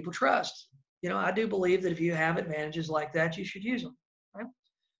brand that people trust. I do believe that if you have advantages like that, you should use them, right?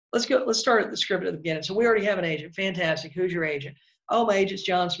 Let's start at the script at the beginning. So we already have an agent. Fantastic. Who's your agent? Oh, my agent's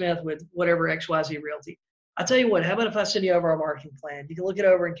John Smith with whatever XYZ Realty. I'll tell you what, how about if I send you over our marketing plan? You can look it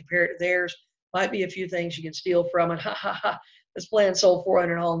over and compare it to theirs. Might be a few things you can steal from it. Ha, ha, ha. This plan sold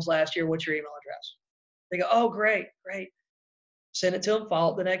 400 homes last year. What's your email address? They go, oh, great. Send it to them,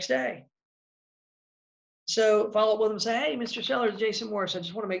 follow up the next day. So follow up with them and say, hey, Mr. Sellers, Jason Morris, I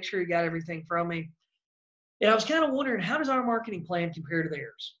just want to make sure you got everything from me. And I was kind of wondering, how does our marketing plan compare to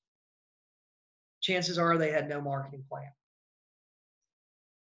theirs? Chances are they had no marketing plan.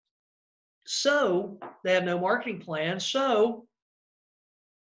 So they have no marketing plan. So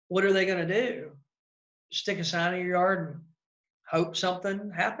what are they going to do? Stick a sign in your yard and hope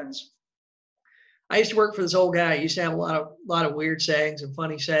something happens? I used to work for this old guy. He used to have a lot of weird sayings and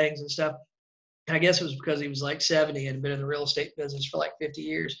funny sayings and stuff. And I guess it was because he was like 70 and had been in the real estate business for like 50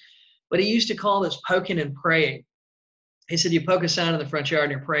 years. But he used to call this poking and praying. He said, you poke a sign in the front yard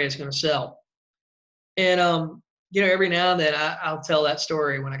and your pray is going to sell. And, every now and then I'll tell that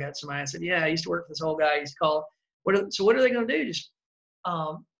story when I got somebody. I said, yeah, I used to work for this old guy. He used to call, so what are they going to do? Just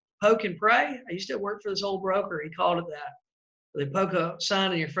poke and pray? I used to work for this old broker. He called it that. They poke a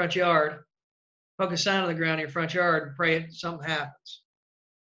sign in your front yard, poke a sign on the ground in your front yard and pray something happens.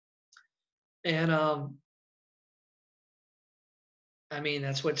 And,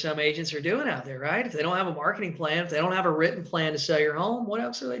 that's what some agents are doing out there, right? If they don't have a marketing plan, if they don't have a written plan to sell your home, what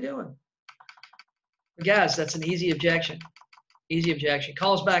else are they doing? But guys, that's an easy objection. Easy objection.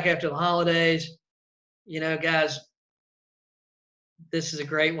 Call us back after the holidays. Guys, this is a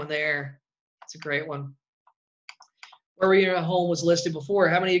great one there. It's a great one. Where your home was listed before.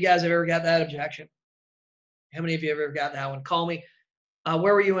 How many of you guys have ever got that objection? How many of you have ever got that one? Call me.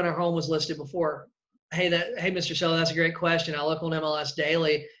 Where were you when our home was listed before? Hey, Mr. Seller, that's a great question. I look on MLS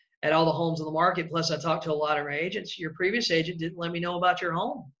daily at all the homes on the market. Plus, I talk to a lot of our agents. Your previous agent didn't let me know about your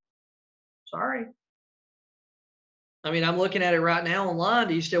home. Sorry. I'm looking at it right now online.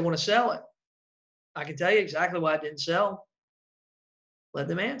 Do you still want to sell it? I can tell you exactly why it didn't sell. Let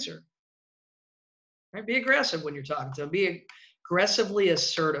them answer. Right? Be aggressive when you're talking to them. Be aggressively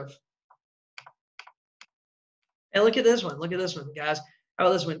assertive. And look at this one. Look at this one, guys. How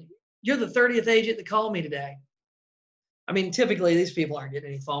about this one? You're the 30th agent that called me today. Typically these people aren't getting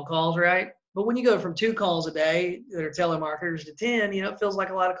any phone calls, right? But when you go from 2 calls a day that are telemarketers to 10, it feels like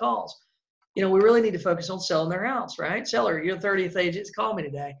a lot of calls. We really need to focus on selling their house, right? Seller, you're the 30th agent to call me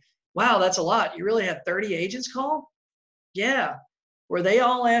today. Wow, that's a lot. You really had 30 agents call? Yeah. Were they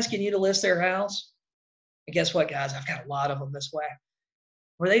all asking you to list their house? And guess what, guys? I've got a lot of them this way.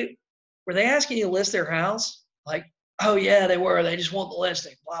 Were they asking you to list their house? Like, oh yeah, they were. They just want the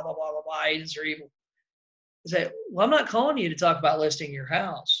listing. Blah, blah, blah, blah, blah. Agents are evil. I say, well, I'm not calling you to talk about listing your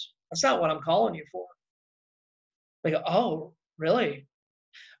house. That's not what I'm calling you for. They go, oh, really?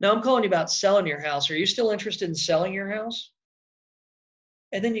 No, I'm calling you about selling your house. Are you still interested in selling your house?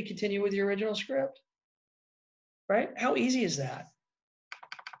 And then you continue with your original script, right? How easy is that?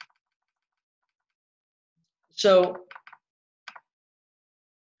 So,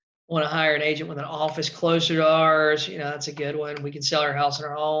 want to hire an agent with an office closer to ours? That's a good one. We can sell our house on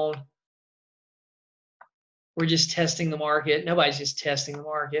our own. We're just testing the market. Nobody's just testing the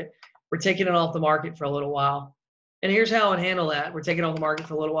market. We're taking it off the market for a little while. And here's how I would handle that. We're taking it off the market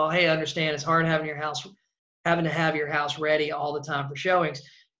for a little while. Hey, I understand it's hard having to have your house ready all the time for showings.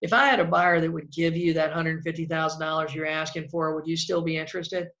 If I had a buyer that would give you that $150,000 you're asking for, would you still be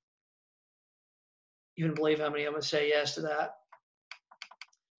interested? You wouldn't believe how many of us say yes to that.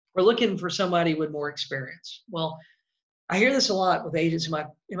 We're looking for somebody with more experience. Well, I hear this a lot with agents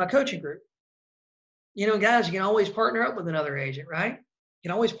in my coaching group. You know, guys, you can always partner up with another agent, right? You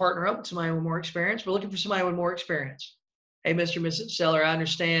can always partner up with somebody with more experience. We're looking for somebody with more experience. Hey, Mr. and Mrs. Seller, I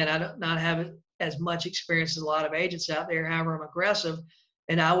understand I don't not have as much experience as a lot of agents out there. However, I'm aggressive,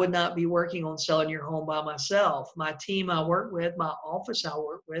 and I would not be working on selling your home by myself. My team I work with, my office I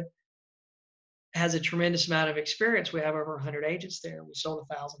work with, has a tremendous amount of experience. We have over 100 agents there. We sold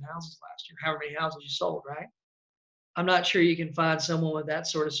 1,000 houses last year. However many houses you sold, right? I'm not sure you can find someone with that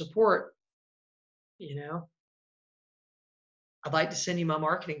sort of support. You know, I'd like to send you my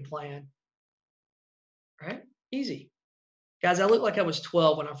marketing plan, right? Easy. Guys, I looked like I was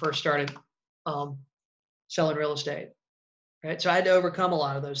 12 when I first started um, selling real estate, right? So I had to overcome a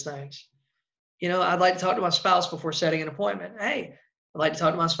lot of those things. You know, I'd like to talk to my spouse before setting an appointment. Hey, I'd like to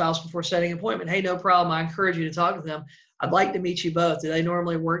talk to my spouse before setting an appointment. Hey, no problem. I encourage you to talk to them. I'd like to meet you both. Do they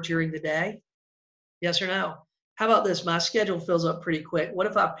normally work during the day? Yes or no? How about this? My schedule fills up pretty quick. What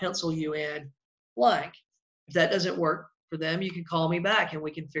if I pencil you in blank? If that doesn't work for them, you can call me back and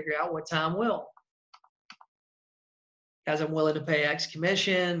we can figure out what time will. Guys, I'm willing to pay X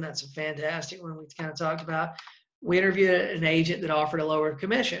commission. That's a fantastic one we kind of talked about. We interviewed an agent that offered a lower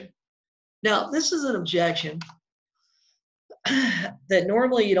commission. Now, this is an objection that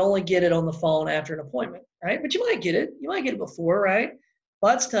normally you'd only get it on the phone after an appointment, right? But you might get it. You might get it before, right?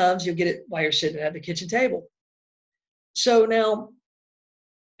 Lots of times you'll get it while you're sitting at the kitchen table. So now,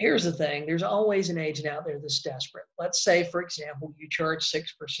 here's the thing. There's always an agent out there that's desperate. Let's say, for example, you charge 6%.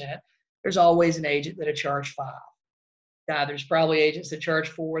 There's always an agent that'll charge 5%. Now, there's probably agents that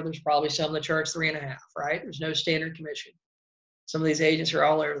charge 4%. There's probably some that charge 3.5%, right? There's no standard commission. Some of these agents are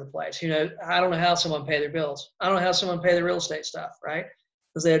all over the place. You know, I don't know how someone pay their bills. I don't know how someone pay their real estate stuff, right?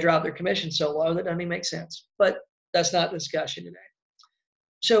 Because they drop their commission so low that doesn't even make sense. But that's not the discussion today.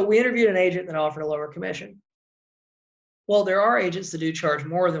 So we interviewed an agent that offered a lower commission. Well, there are agents that do charge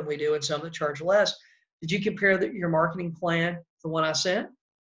more than we do and some that charge less. Did you compare your marketing plan to the one I sent? I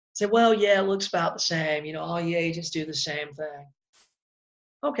said, well, yeah, it looks about the same. You know, all you agents do the same thing.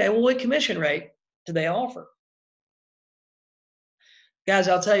 Okay, well, what commission rate do they offer? Guys,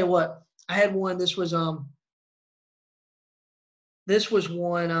 I'll tell you what. I had one. This was one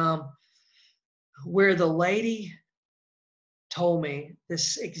where the lady told me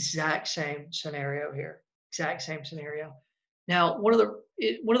this exact same scenario here. Exact same scenario. Now, one of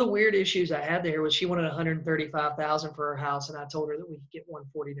the weird issues I had there was she wanted $135,000 for her house, and I told her that we could get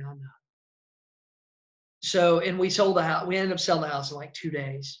 $149,900. So, and we sold the house. We ended up selling the house in like 2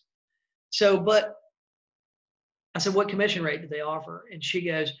 days. So, but I said, what commission rate did they offer? And she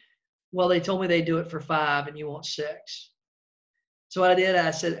goes, well, they told me they do it for 5 and you want 6. So what I did,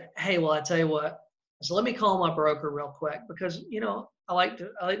 I said, hey, well, I tell you what. I said, let me call my broker real quick because, you know, I like to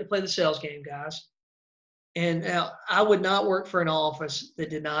play the sales game, guys. And now I would not work for an office that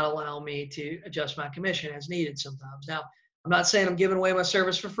did not allow me to adjust my commission as needed sometimes. Now, I'm not saying I'm giving away my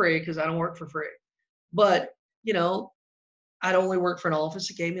service for free because I don't work for free. But, you know, I'd only work for an office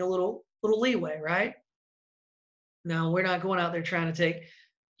that gave me a little leeway, right? No, we're not going out there trying to take,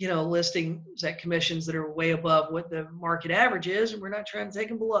 you know, listings at commissions that are way above what the market average is, and we're not trying to take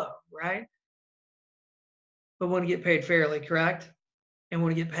them below, right? But we want to get paid fairly, correct? And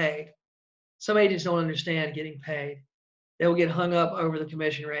want to get paid. Some agents don't understand getting paid. They will get hung up over the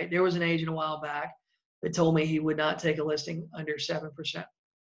commission rate. There was an agent a while back that told me he would not take a listing under 7%.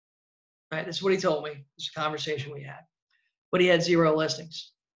 Right? This is what he told me. This is a conversation we had. But he had 0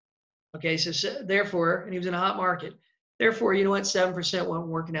 listings. Okay, so therefore, and he was in a hot market. Therefore, you know what? 7% wasn't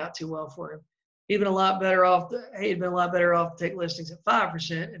working out too well for him. He'd been a lot better off. He'd been a lot better off to take listings at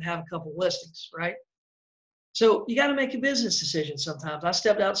 5% and have a couple listings, right? So you got to make a business decision sometimes. I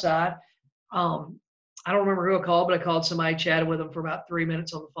stepped outside. I don't remember who I called, but I called somebody, chatted with them for about 3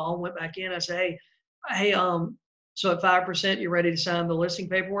 minutes on the phone, went back in. I said, hey, so at 5%, you're ready to sign the listing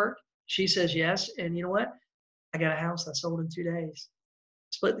paperwork? She says yes. And you know what? I got a house I sold in 2 days.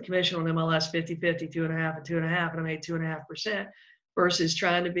 Split the commission on MLS 50-50, 2.5 and 2.5, and I made 2.5% versus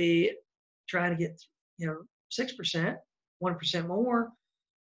trying to get, you know, 6%, 1% more.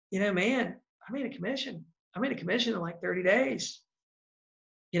 You know, man, I made a commission. In like 30 days.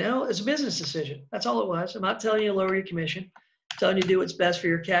 You know, it's a business decision. That's all it was. I'm not telling you to lower your commission. I'm telling you to do what's best for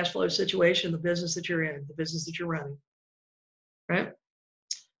your cash flow situation, the business that you're in, the business that you're running. Right?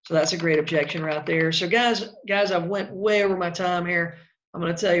 So that's a great objection right there. So guys, I've went way over my time here. I'm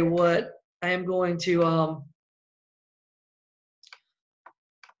going to tell you what, I am going to,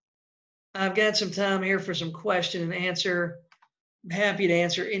 I've got some time here for some question and answer. I'm happy to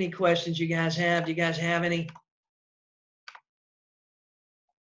answer any questions you guys have. Do you guys have any?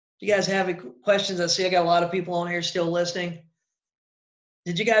 You guys have any questions? I see I got a lot of people on here still listening.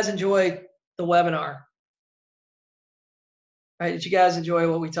 Did you guys enjoy the webinar? Right, did you guys enjoy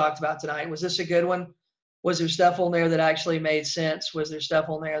what we talked about tonight? Was this a good one? Was there stuff on there that actually made sense? Was there stuff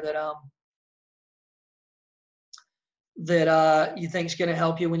on there that you think is going to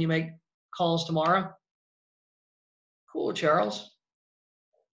help you when you make calls tomorrow? Cool, Charles.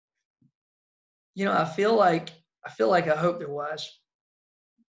 You know, I feel like I hope there was.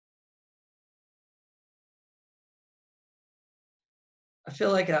 I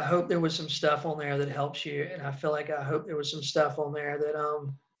feel like I hope there was some stuff on there that helps you, and I feel like I hope there was some stuff on there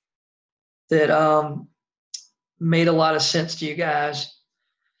that made a lot of sense to you guys.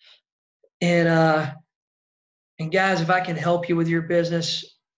 And guys, if I can help you with your business,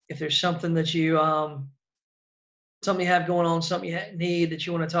 if there's something that you something you have going on, something you need that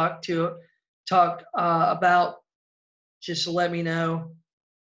you want to talk about, just let me know.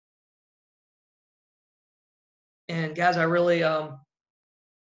 And guys, I really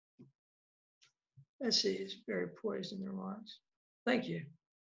let's see, it's very poised in their minds. Thank you.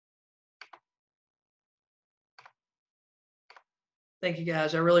 Thank you,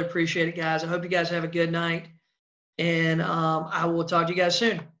 guys. I really appreciate it, guys. I hope you guys have a good night. And I will talk to you guys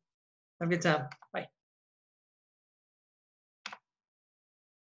soon. Have a good time.